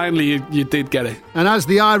 finally you did get it. And as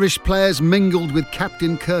the Irish players mingled with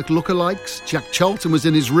Captain Kirk lookalikes, Jack Charlton was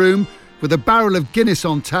in his room with a barrel of Guinness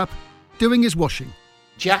on tap, doing his washing.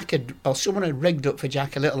 Someone had rigged up for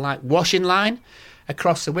Jack a little washing line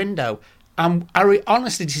across the window. And I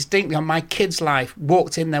honestly, distinctly, on my kid's life,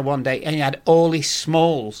 walked in there one day and he had all his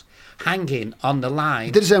Smalls hanging on the line.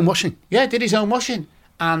 He did his own washing? Yeah, did his own washing.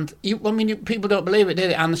 And, people don't believe it,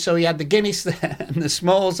 did it? And so he had the Guinness there and the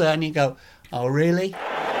Smalls there, and you go, oh, really?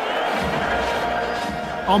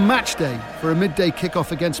 On match day, for a midday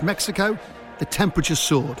kickoff against Mexico, the temperature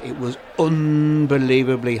soared. It was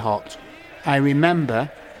unbelievably hot. I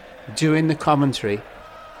remember doing the commentary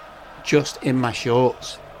just in my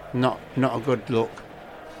shorts. Not a good look.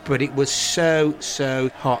 But it was so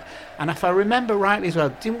hot. And if I remember rightly as well,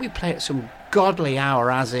 didn't we play at some godly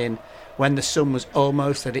hour, as in when the sun was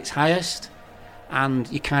almost at its highest? And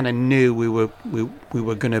you kind of knew we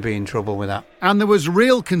were going to be in trouble with that. And there was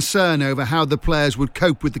real concern over how the players would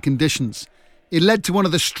cope with the conditions. It led to one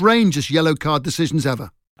of the strangest yellow card decisions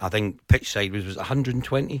ever. I think pitch side was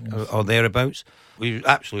 120 or thereabouts. We were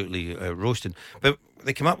absolutely roasted. But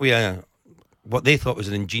they came up with what they thought was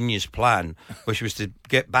an ingenious plan, which was to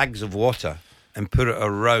get bags of water and put it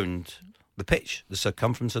around the pitch, the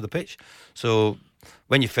circumference of the pitch. So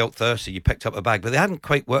when you felt thirsty, you picked up a bag. But they hadn't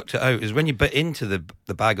quite worked it out. Is when you bit into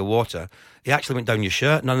the bag of water, it actually went down your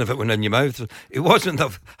shirt. None of it went in your mouth. It wasn't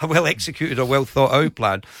a well-executed or well-thought-out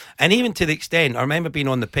plan. And even to the extent, I remember being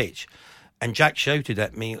on the pitch, and Jack shouted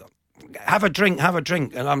at me, have a drink.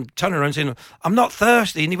 And I'm turning around saying, I'm not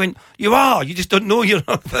thirsty. And he went, you are. You just don't know you're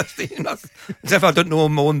not thirsty. As if I don't know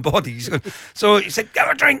my own body. So he said,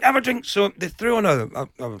 have a drink. So they threw on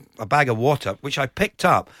a bag of water, which I picked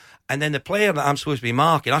up. And then the player that I'm supposed to be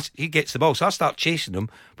marking, he gets the ball. So I start chasing him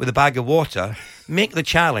with a bag of water, make the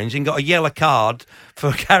challenge, and got a yellow card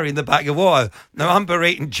for carrying the bag of water. Now I'm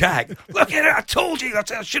berating Jack. Look at it, I told you.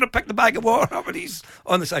 I should have picked the bag of water up, and he's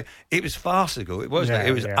on the side. It was farcical. It was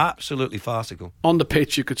absolutely farcical. On the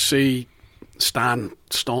pitch, you could see Stan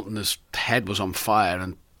Staunton, his head was on fire,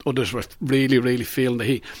 and others were really, really feeling the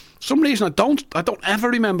heat. For some reason, I don't ever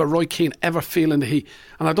remember Roy Keane ever feeling the heat,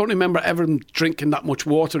 and I don't remember ever him drinking that much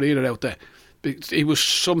water either out there. He was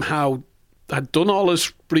somehow had done all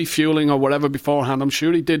his refueling or whatever beforehand. I'm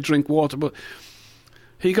sure he did drink water, but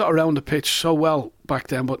he got around the pitch so well back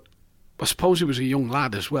then. But I suppose he was a young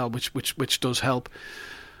lad as well, which does help.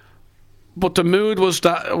 But the mood was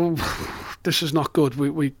that this is not good.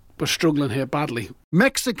 We're struggling here badly.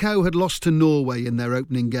 Mexico had lost to Norway in their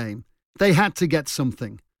opening game. They had to get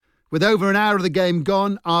something. With over an hour of the game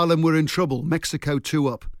gone, Ireland were in trouble. Mexico 2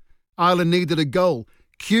 up. Ireland needed a goal.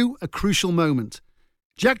 Cue a crucial moment.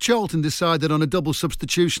 Jack Charlton decided on a double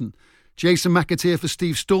substitution. Jason McAteer for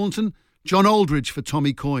Steve Staunton, John Aldridge for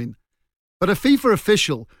Tommy Coyne. But a FIFA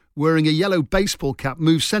official wearing a yellow baseball cap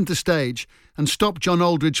moved centre stage and stopped John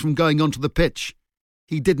Aldridge from going onto the pitch.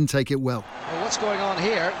 He didn't take it well. What's going on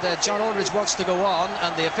here? That John Aldridge wants to go on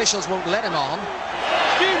and the officials won't let him on.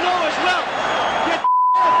 You know as well.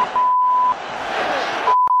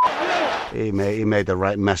 He made the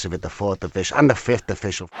right mess of it, the fourth official and the fifth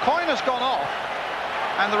official. Coyne has gone off,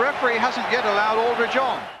 and the referee hasn't yet allowed Aldridge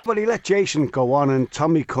on. But he let Jason go on and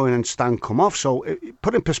Tommy Coyne and Stan come off. So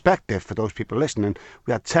put in perspective for those people listening,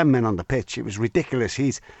 we had 10 men on the pitch. It was ridiculous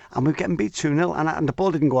heat, and we were getting beat 2-0, and the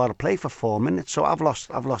ball didn't go out of play for 4 minutes. So I've lost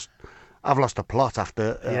the plot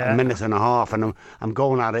after a minute and a half, and I'm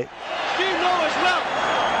going at it. You know as well.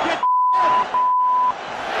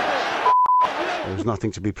 There was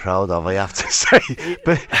nothing to be proud of, I have to say.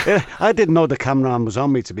 But I didn't know the cameraman was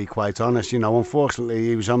on me, to be quite honest. Unfortunately,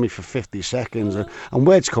 he was on me for 50 seconds. And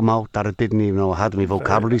words come out that I didn't even know I had in my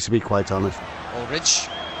vocabulary, to be quite honest. Aldridge,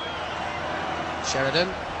 Sheridan,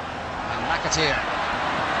 and McAteer.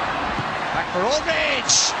 Back for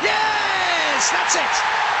Aldridge. Yes, that's it.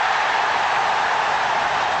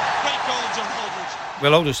 Great goal, John Aldridge.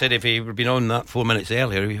 Well, Aldo said if he had been on that 4 minutes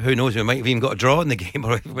earlier, who knows, we might have even got a draw in the game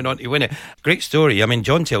or went on to win it. Great story. I mean,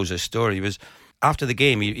 John tells this story. He was after the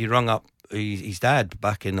game, he rung up his dad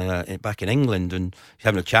back in England, and he's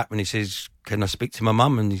having a chat, and he says, "Can I speak to my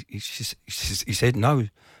mum?" And he said no,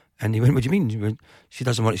 and he went, "What do you mean?" He went, "She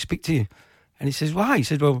doesn't want to speak to you." And he says, "Why?" He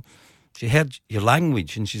said, "Well, she heard your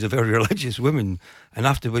language, and she's a very religious woman, and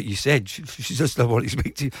after what you said, she just doesn't want to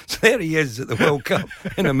speak to you." So there he is at the World Cup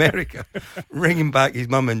in America, ringing back his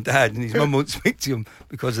mum and dad, and his mum won't speak to him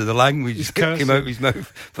because of the language that came out of his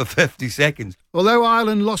mouth for 50 seconds. Although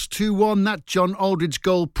Ireland lost 2-1, that John Aldridge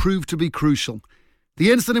goal proved to be crucial.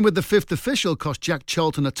 The incident with the fifth official cost Jack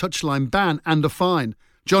Charlton a touchline ban and a fine.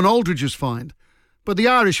 John Aldridge was fined. But the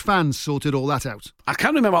Irish fans sorted all that out. I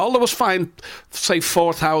can't remember. Alder was fined, say,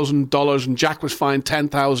 $4,000 and Jack was fined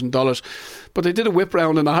 $10,000. But they did a whip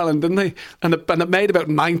round in Ireland, didn't they? And it made about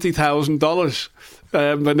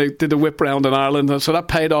 $90,000 when they did a whip round in Ireland. And so that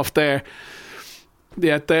paid off their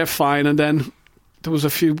fine. And then there was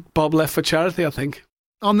a few bob left for charity, I think.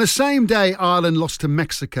 On the same day Ireland lost to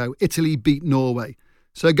Mexico, Italy beat Norway.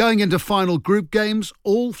 So going into final group games,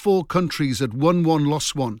 all 4 countries had won one,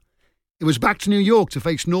 lost one. It was back to New York to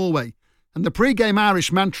face Norway, and the pre-game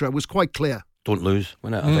Irish mantra was quite clear. Don't lose,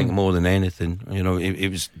 wasn't it? I think more than anything, you know, it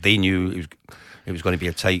was. They knew it was going to be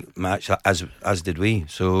a tight match, as did we.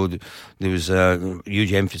 So there was a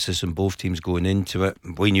huge emphasis on both teams going into it.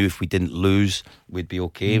 We knew if we didn't lose, we'd be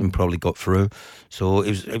okay and probably got through. So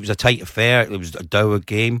it was a tight affair. It was a dour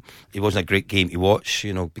game. It wasn't a great game to watch,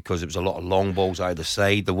 you know, because it was a lot of long balls either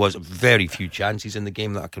side. There was very few chances in the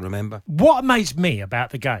game that I can remember. What amazed me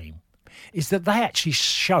about the game is that they actually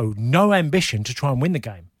showed no ambition to try and win the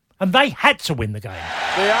game. And they had to win the game.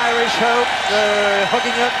 The Irish hope, they're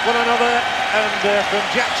hugging up one another, and from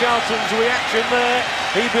Jack Charlton's reaction there,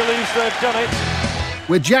 he believes they've done it.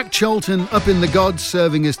 With Jack Charlton up in the gods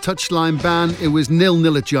serving his touchline ban, it was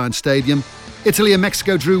 0-0 at Giant Stadium. Italy and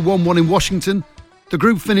Mexico drew 1-1 in Washington. The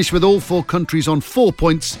group finished with all 4 countries on 4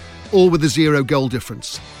 points, all with a 0 goal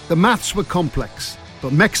difference. The maths were complex,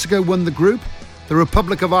 but Mexico won the group, the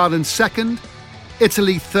Republic of Ireland second,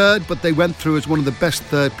 Italy third, but they went through as one of the best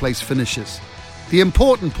third-place finishers. The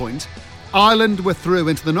important point, Ireland were through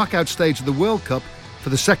into the knockout stage of the World Cup for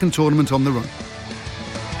the second tournament on the run.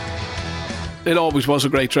 It always was a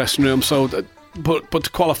great dressing room, but to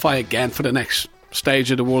qualify again for the next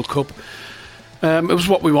stage of the World Cup, it was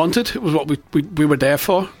what we wanted. It was what we were there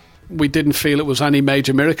for. We didn't feel it was any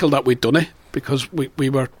major miracle that we'd done it, because we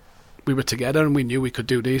were together and we knew we could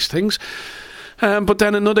do these things. But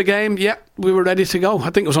then another game, we were ready to go. I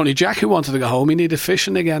think it was only Jack who wanted to go home. He needed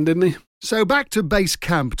fishing again, didn't he? So back to base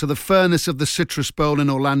camp, to the furnace of the Citrus Bowl in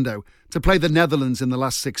Orlando, to play the Netherlands in the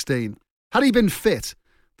last 16. Had he been fit,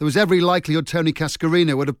 there was every likelihood Tony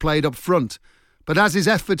Cascarino would have played up front. But as his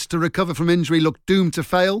efforts to recover from injury looked doomed to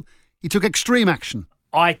fail, he took extreme action.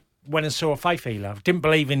 I went and saw a faith healer. Didn't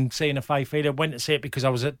believe in seeing a faith healer. Went to see it because I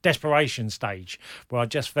was at desperation stage, where I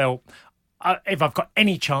just felt, if I've got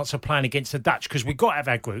any chance of playing against the Dutch, because we got out of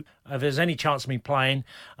our group, if there's any chance of me playing,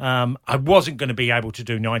 I wasn't going to be able to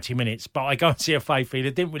do 90 minutes, but I go and see a faith healer,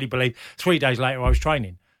 didn't really believe. 3 days later I was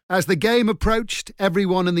training. As the game approached,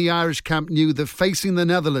 everyone in the Irish camp knew that facing the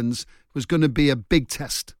Netherlands was going to be a big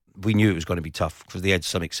test. We knew it was going to be tough because they had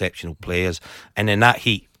some exceptional players, and in that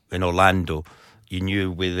heat in Orlando, you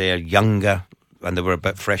knew they're younger and they were a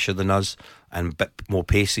bit fresher than us and a bit more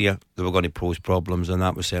pacier, they were going to pose problems, and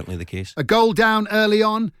that was certainly the case. A goal down early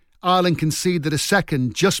on, Ireland conceded a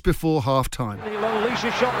second just before half-time. He'll unleash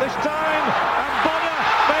a shot this time, and Bonner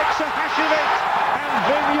makes a hash of it,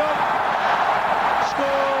 and Vignon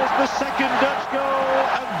scores the second Dutch goal,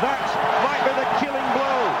 and that might be the killing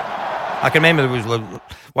blow. I can remember there was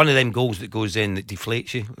one of them goals that goes in that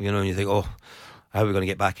deflates you, and you think, how are we going to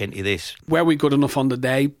get back into this? Were we good enough on the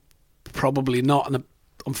day? Probably not, and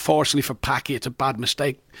unfortunately for Packy, it's a bad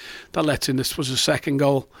mistake that lets in. This was his second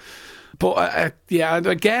goal. But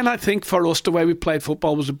again, I think for us, the way we played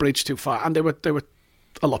football was a bridge too far, and they were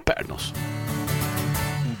a lot better than us.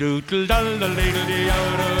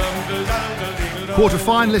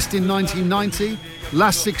 Quarter-finalist in 1990,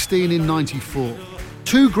 last 16 in 94.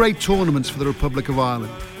 2 great tournaments for the Republic of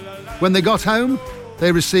Ireland. When they got home,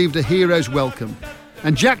 they received a hero's welcome,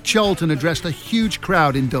 and Jack Charlton addressed a huge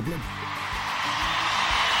crowd in Dublin.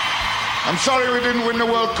 I'm sorry we didn't win the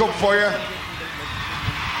World Cup for you,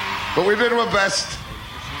 but we did our best.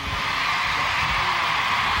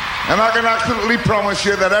 And I can absolutely promise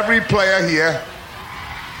you that every player here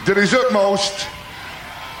did his utmost,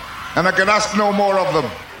 and I can ask no more of them.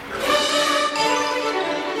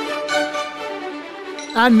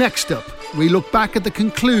 And next up, we look back at the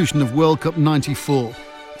conclusion of World Cup 94,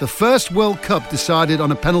 the first World Cup decided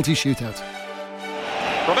on a penalty shootout.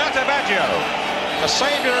 Roberto Baggio, the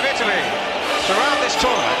saviour of Italy throughout this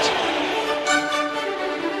tournament.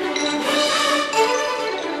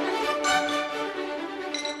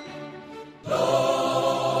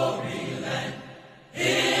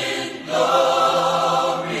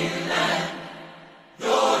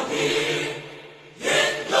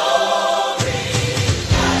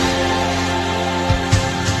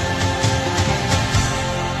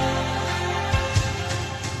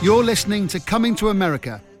 You're listening to Coming to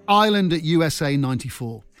America, Ireland at USA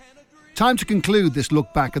 94. Time to conclude this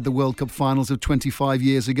look back at the World Cup finals of 25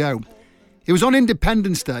 years ago. It was on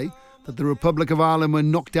Independence Day that the Republic of Ireland were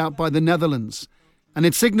knocked out by the Netherlands. and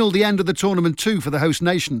it signalled the end of the tournament too for the host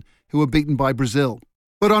nation, who were beaten by Brazil.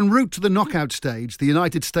 But en route to the knockout stage, the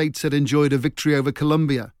United States had enjoyed a victory over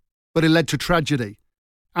Colombia, but it led to tragedy.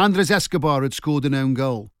 Andres Escobar had scored an own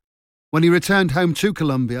goal. When he returned home to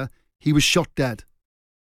Colombia, he was shot dead.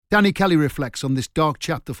 Danny Kelly reflects on this dark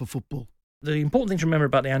chapter for football. The important thing to remember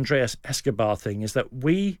about the Andres Escobar thing is that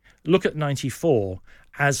we look at 94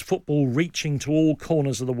 as football reaching to all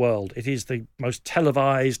corners of the world. It is the most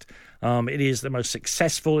televised, it is the most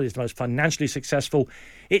successful, it is the most financially successful.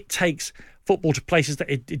 It takes football to places that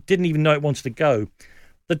it didn't even know it wanted to go.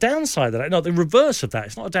 The downside of that, no, the reverse of that,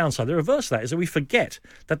 it's not a downside, the reverse of that is that we forget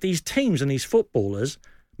that these teams and these footballers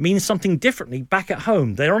mean something differently back at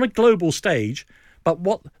home. They're on a global stage, but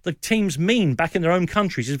what the teams mean back in their own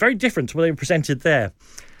countries is very different to what they were presented there.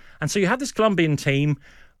 And so you have this Colombian team,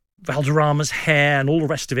 Valderrama's hair and all the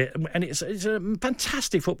rest of it, and it's a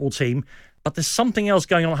fantastic football team, but there's something else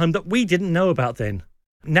going on at home that we didn't know about then.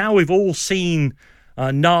 Now we've all seen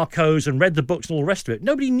Narcos and read the books and all the rest of it.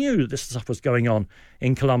 Nobody knew that this stuff was going on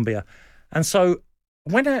in Colombia. And so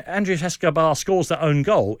when Andres Escobar scores that own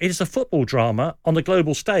goal, it is a football drama on the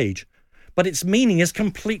global stage. But its meaning is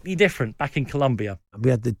completely different back in Colombia. We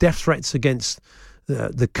had the death threats against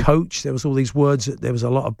the coach. There was all these words that there was a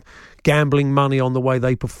lot of gambling money on the way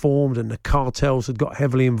they performed, and the cartels had got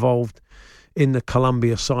heavily involved in the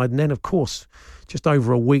Colombia side. And then, of course, just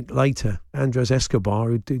over a week later, Andres Escobar,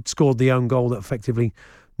 who'd scored the own goal that effectively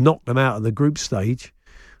knocked them out of the group stage,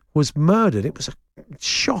 was murdered. It was a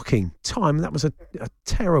shocking time. That was a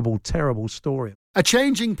terrible, terrible story. A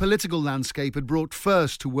changing political landscape had brought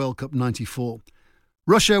first to World Cup 94.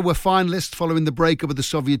 Russia were finalists following the breakup of the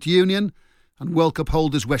Soviet Union, and World Cup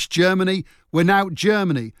holders West Germany were now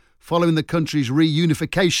Germany following the country's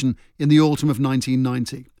reunification in the autumn of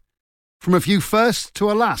 1990. From a few firsts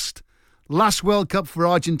to a last World Cup for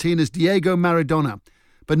Argentina's Diego Maradona,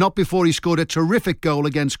 but not before he scored a terrific goal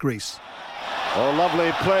against Greece. Oh,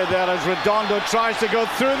 lovely play there as Redondo tries to go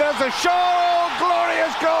through. There's a shot!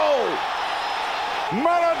 Glorious goal!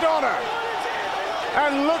 Maradona!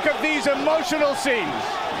 And look at these emotional scenes.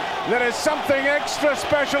 There is something extra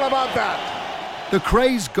special about that. The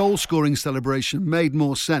crazed goal-scoring celebration made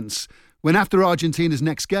more sense when, after Argentina's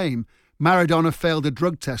next game, Maradona failed a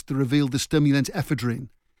drug test that revealed the stimulant ephedrine.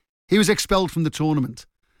 He was expelled from the tournament.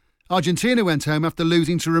 Argentina went home after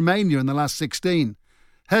losing to Romania in the last 16.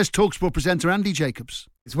 Here's TalkSport presenter Andy Jacobs.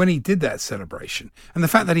 It's when he did that celebration, and the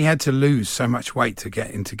fact that he had to lose so much weight to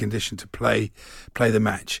get into condition to play the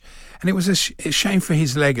match. And it was a shame for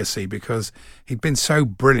his legacy, because he'd been so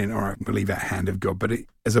brilliant, or I believe at hand of God, but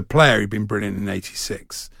as a player he'd been brilliant in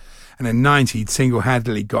 86. And in 90 he'd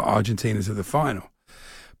single-handedly got Argentina to the final.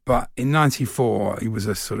 But in 94 he was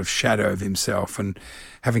a sort of shadow of himself, and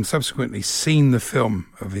having subsequently seen the film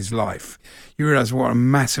of his life, you realise what a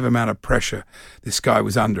massive amount of pressure this guy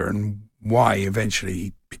was under, and why eventually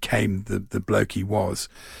he became the bloke he was.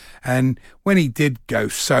 And when he did go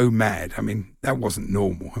so mad, I mean, that wasn't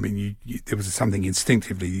normal. I mean, there was something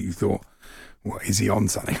instinctively that you thought, what, is he on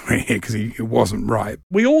something right here? Because it wasn't right.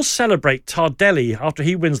 We all celebrate Tardelli after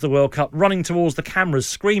he wins the World Cup, running towards the cameras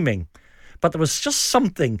screaming. But there was just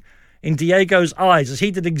something in Diego's eyes as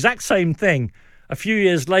he did the exact same thing a few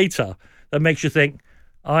years later that makes you think,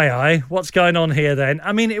 aye, what's going on here then?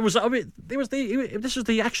 I mean, this was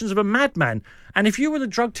the actions of a madman. And if you were the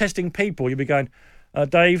drug testing people, you'd be going,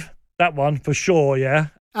 Dave, that one for sure, yeah.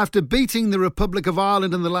 After beating the Republic of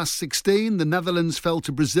Ireland in the last 16, the Netherlands fell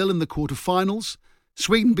to Brazil in the quarter-finals.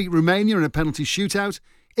 Sweden beat Romania in a penalty shootout.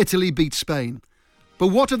 Italy beat Spain. But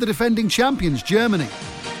what of the defending champions, Germany?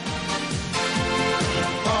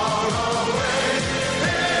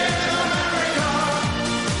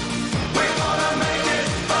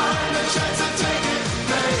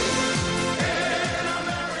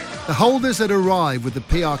 The holders had arrived with the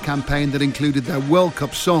PR campaign that included their World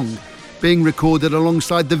Cup song being recorded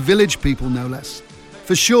alongside the Village People, no less.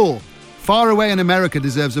 For sure, Far Away in America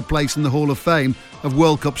deserves a place in the Hall of Fame of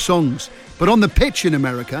World Cup songs. But on the pitch in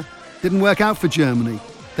America, didn't work out for Germany.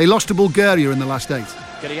 They lost to Bulgaria in the last 8.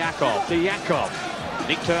 Diakov.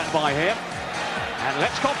 Nicked out by him. And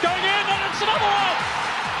Lechkov going in, and it's another one!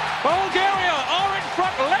 Bulgaria are in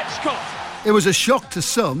front, Lechkov! It was a shock to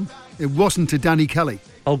some. It wasn't to Danny Kelly.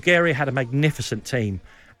 Bulgaria had a magnificent team.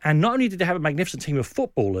 And not only did they have a magnificent team of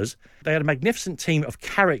footballers, they had a magnificent team of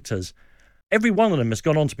characters. Every one of them has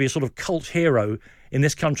gone on to be a sort of cult hero in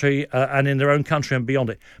this country and in their own country and beyond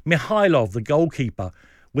it. Mihailov, the goalkeeper,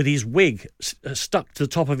 with his wig stuck to the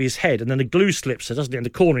top of his head, and then the glue slips, so doesn't it, in the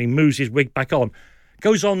corner, he moves his wig back on.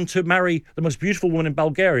 goes on to marry the most beautiful woman in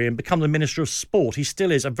Bulgaria and become the Minister of Sport. He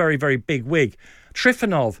still is a very, very big wig.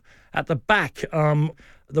 Trifonov at the back,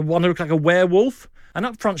 the one who looked like a werewolf. And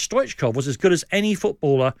up front, Stoichkov was as good as any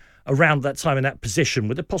footballer around that time in that position,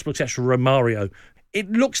 with the possible exception of Romario. It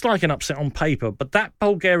looks like an upset on paper, but that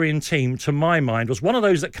Bulgarian team, to my mind, was one of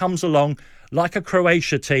those that comes along like a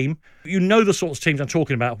Croatia team. You know the sorts of teams I'm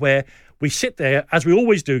talking about, where we sit there, as we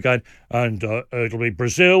always do, going, and it'll be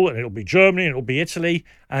Brazil, and it'll be Germany, and it'll be Italy,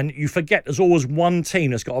 and you forget there's always one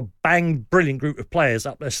team that's got a brilliant group of players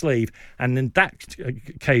up their sleeve, and in that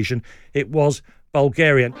occasion, it was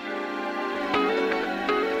Bulgaria.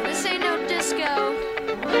 This ain't no disco.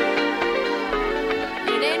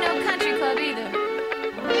 It ain't no country club either.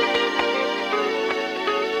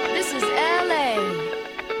 This is LA.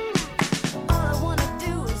 All I wanna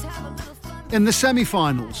do is have a little fun. In the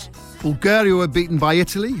semi-finals, Bulgaria were beaten by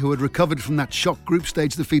Italy, who had recovered from that shock group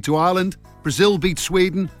stage defeat to Ireland. Brazil beat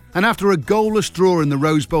Sweden, and after a goalless draw in the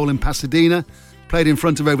Rose Bowl in Pasadena, played in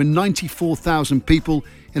front of over 94,000 people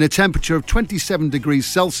in a temperature of 27 degrees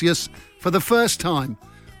Celsius, for the first time,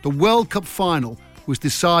 the World Cup final was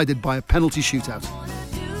decided by a penalty shootout.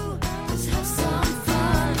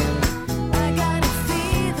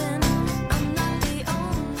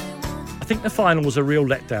 I think the final was a real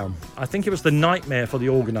letdown. I think it was the nightmare for the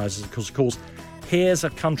organisers because, of course, here's a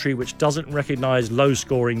country which doesn't recognise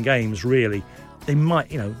low-scoring games, really. They might,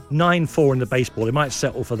 9-4 in the baseball, they might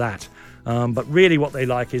settle for that. But really what they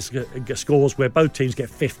like is scores where both teams get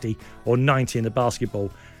 50 or 90 in the basketball.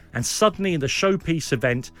 And suddenly in the showpiece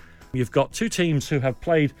event, you've got two teams who have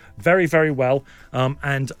played very, very well,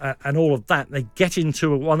 and all of that. They get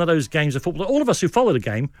into one of those games of football that all of us who follow the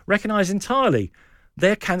game recognise entirely.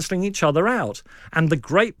 They're cancelling each other out. And the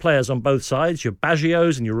great players on both sides, your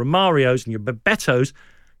Baggios and your Romarios and your Bebetos,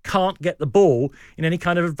 can't get the ball in any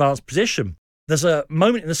kind of advanced position. There's a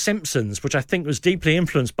moment in The Simpsons, which I think was deeply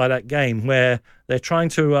influenced by that game, where they're trying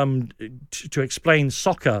to explain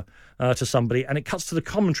soccer to somebody, and it cuts to the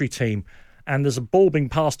commentary team, and there's a ball being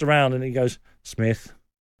passed around, and it goes, Smith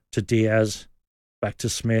to Diaz, back to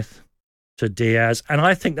Smith to Diaz. And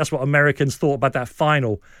I think that's what Americans thought about that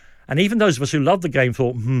final. And even those of us who love the game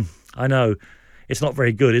thought, I know, it's not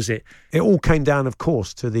very good, is it? It all came down, of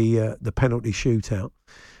course, to the penalty shootout.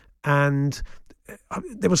 And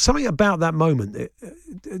there was something about that moment.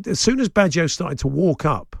 As soon as Baggio started to walk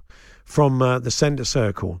up from the centre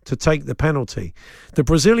circle to take the penalty, the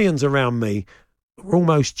Brazilians around me were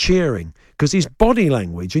almost cheering because his body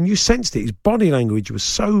language, and you sensed it, his body language was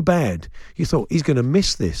so bad, you thought he's going to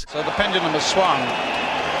miss this. So the pendulum has swung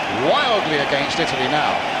wildly against Italy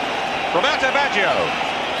now. Roberto Baggio,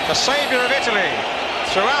 the saviour of Italy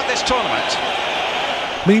throughout this tournament.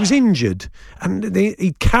 I mean, he was injured, and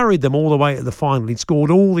he carried them all the way to the final. He'd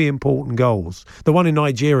scored all the important goals. The one in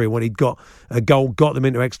Nigeria, when he'd got a goal, got them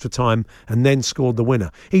into extra time, and then scored the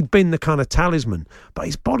winner. He'd been the kind of talisman, but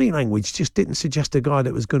his body language just didn't suggest a guy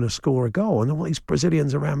that was going to score a goal. And all these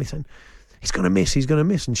Brazilians around me saying, he's going to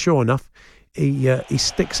miss. And sure enough, he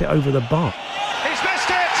sticks it over the bar. He's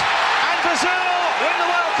missed it, and Brazil win the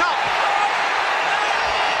World Cup.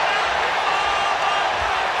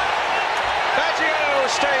 Baggio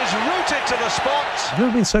stays rooted to the spot. I've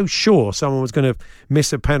never been so sure someone was going to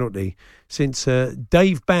miss a penalty since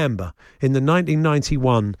Dave Bamber in the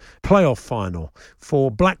 1991 playoff final for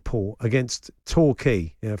Blackpool against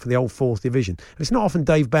Torquay for the old fourth division. And it's not often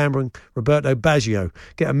Dave Bamber and Roberto Baggio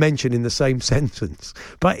get a mention in the same sentence,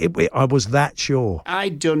 but I was that sure.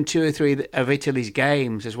 I'd done 2 or 3 of Italy's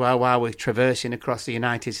games as well while we're traversing across the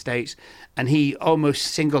United States, and he almost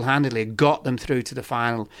single-handedly got them through to the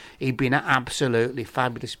final. He'd been absolutely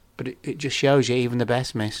fabulous. But it just shows you even the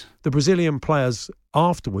best miss. The Brazilian players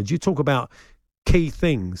afterwards, you talk about key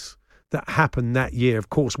things that happened that year.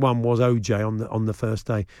 Of course, one was OJ on the first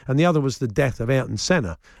day, and the other was the death of Ayrton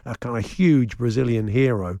Senna, a kind of huge Brazilian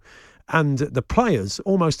hero. And the players,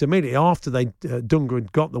 almost immediately after Dunga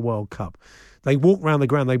had got the World Cup, they walked around the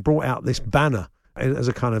ground, they brought out this banner as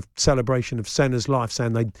a kind of celebration of Senna's life,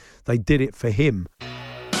 saying they did it for him.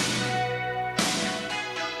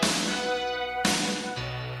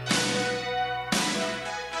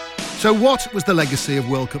 So what was the legacy of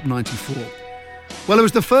World Cup 94? Well, it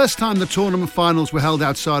was the first time the tournament finals were held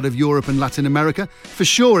outside of Europe and Latin America. For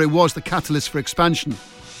sure, it was the catalyst for expansion.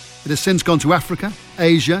 It has since gone to Africa,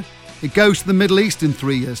 Asia. It goes to the Middle East in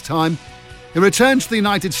 3 years' time. It returns to the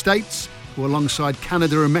United States, who alongside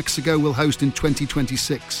Canada and Mexico will host in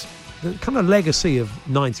 2026. The kind of legacy of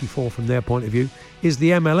 94 from their point of view is the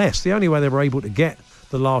MLS. The only way they were able to get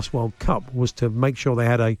the last World Cup was to make sure they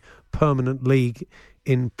had a permanent league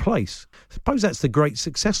in place. I suppose that's the great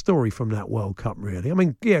success story from that World Cup, really. I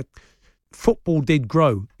mean, yeah, football did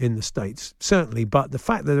grow in the States, certainly, but the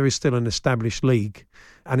fact that there is still an established league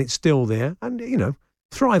and it's still there and, you know,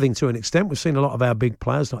 thriving to an extent. We've seen a lot of our big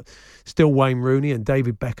players like still Wayne Rooney and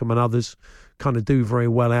David Beckham and others kind of do very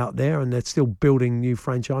well out there, and they're still building new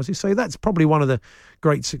franchises. So that's probably one of the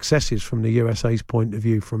great successes from the USA's point of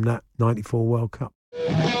view from that 94 World Cup.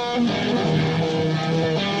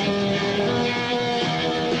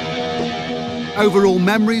 Overall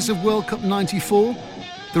memories of World Cup 94?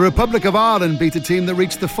 The Republic of Ireland beat a team that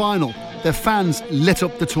reached the final. Their fans lit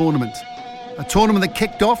up the tournament. A tournament that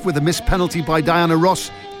kicked off with a missed penalty by Diana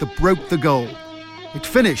Ross that broke the goal. It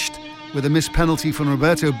finished with a missed penalty from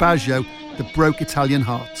Roberto Baggio that broke Italian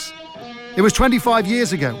hearts. It was 25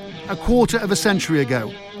 years ago, a quarter of a century ago,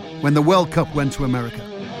 when the World Cup went to America.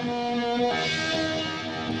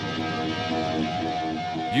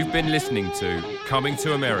 You've been listening to Coming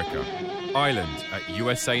to America, Ireland at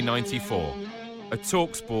USA 94, a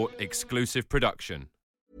TalkSport exclusive production.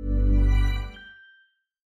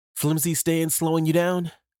 Flimsy stand slowing you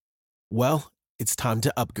down? Well, it's time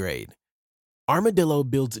to upgrade. Armadillo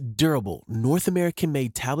builds durable, North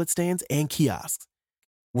American-made tablet stands and kiosks.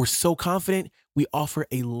 We're so confident, we offer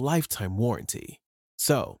a lifetime warranty.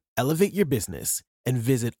 So, elevate your business and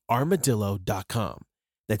visit armadillo.com.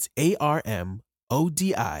 That's ARMODILO.com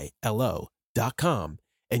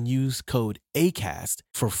and use code ACAST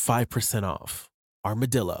for 5% off.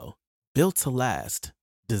 Armadillo, built to last,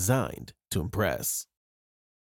 designed to impress.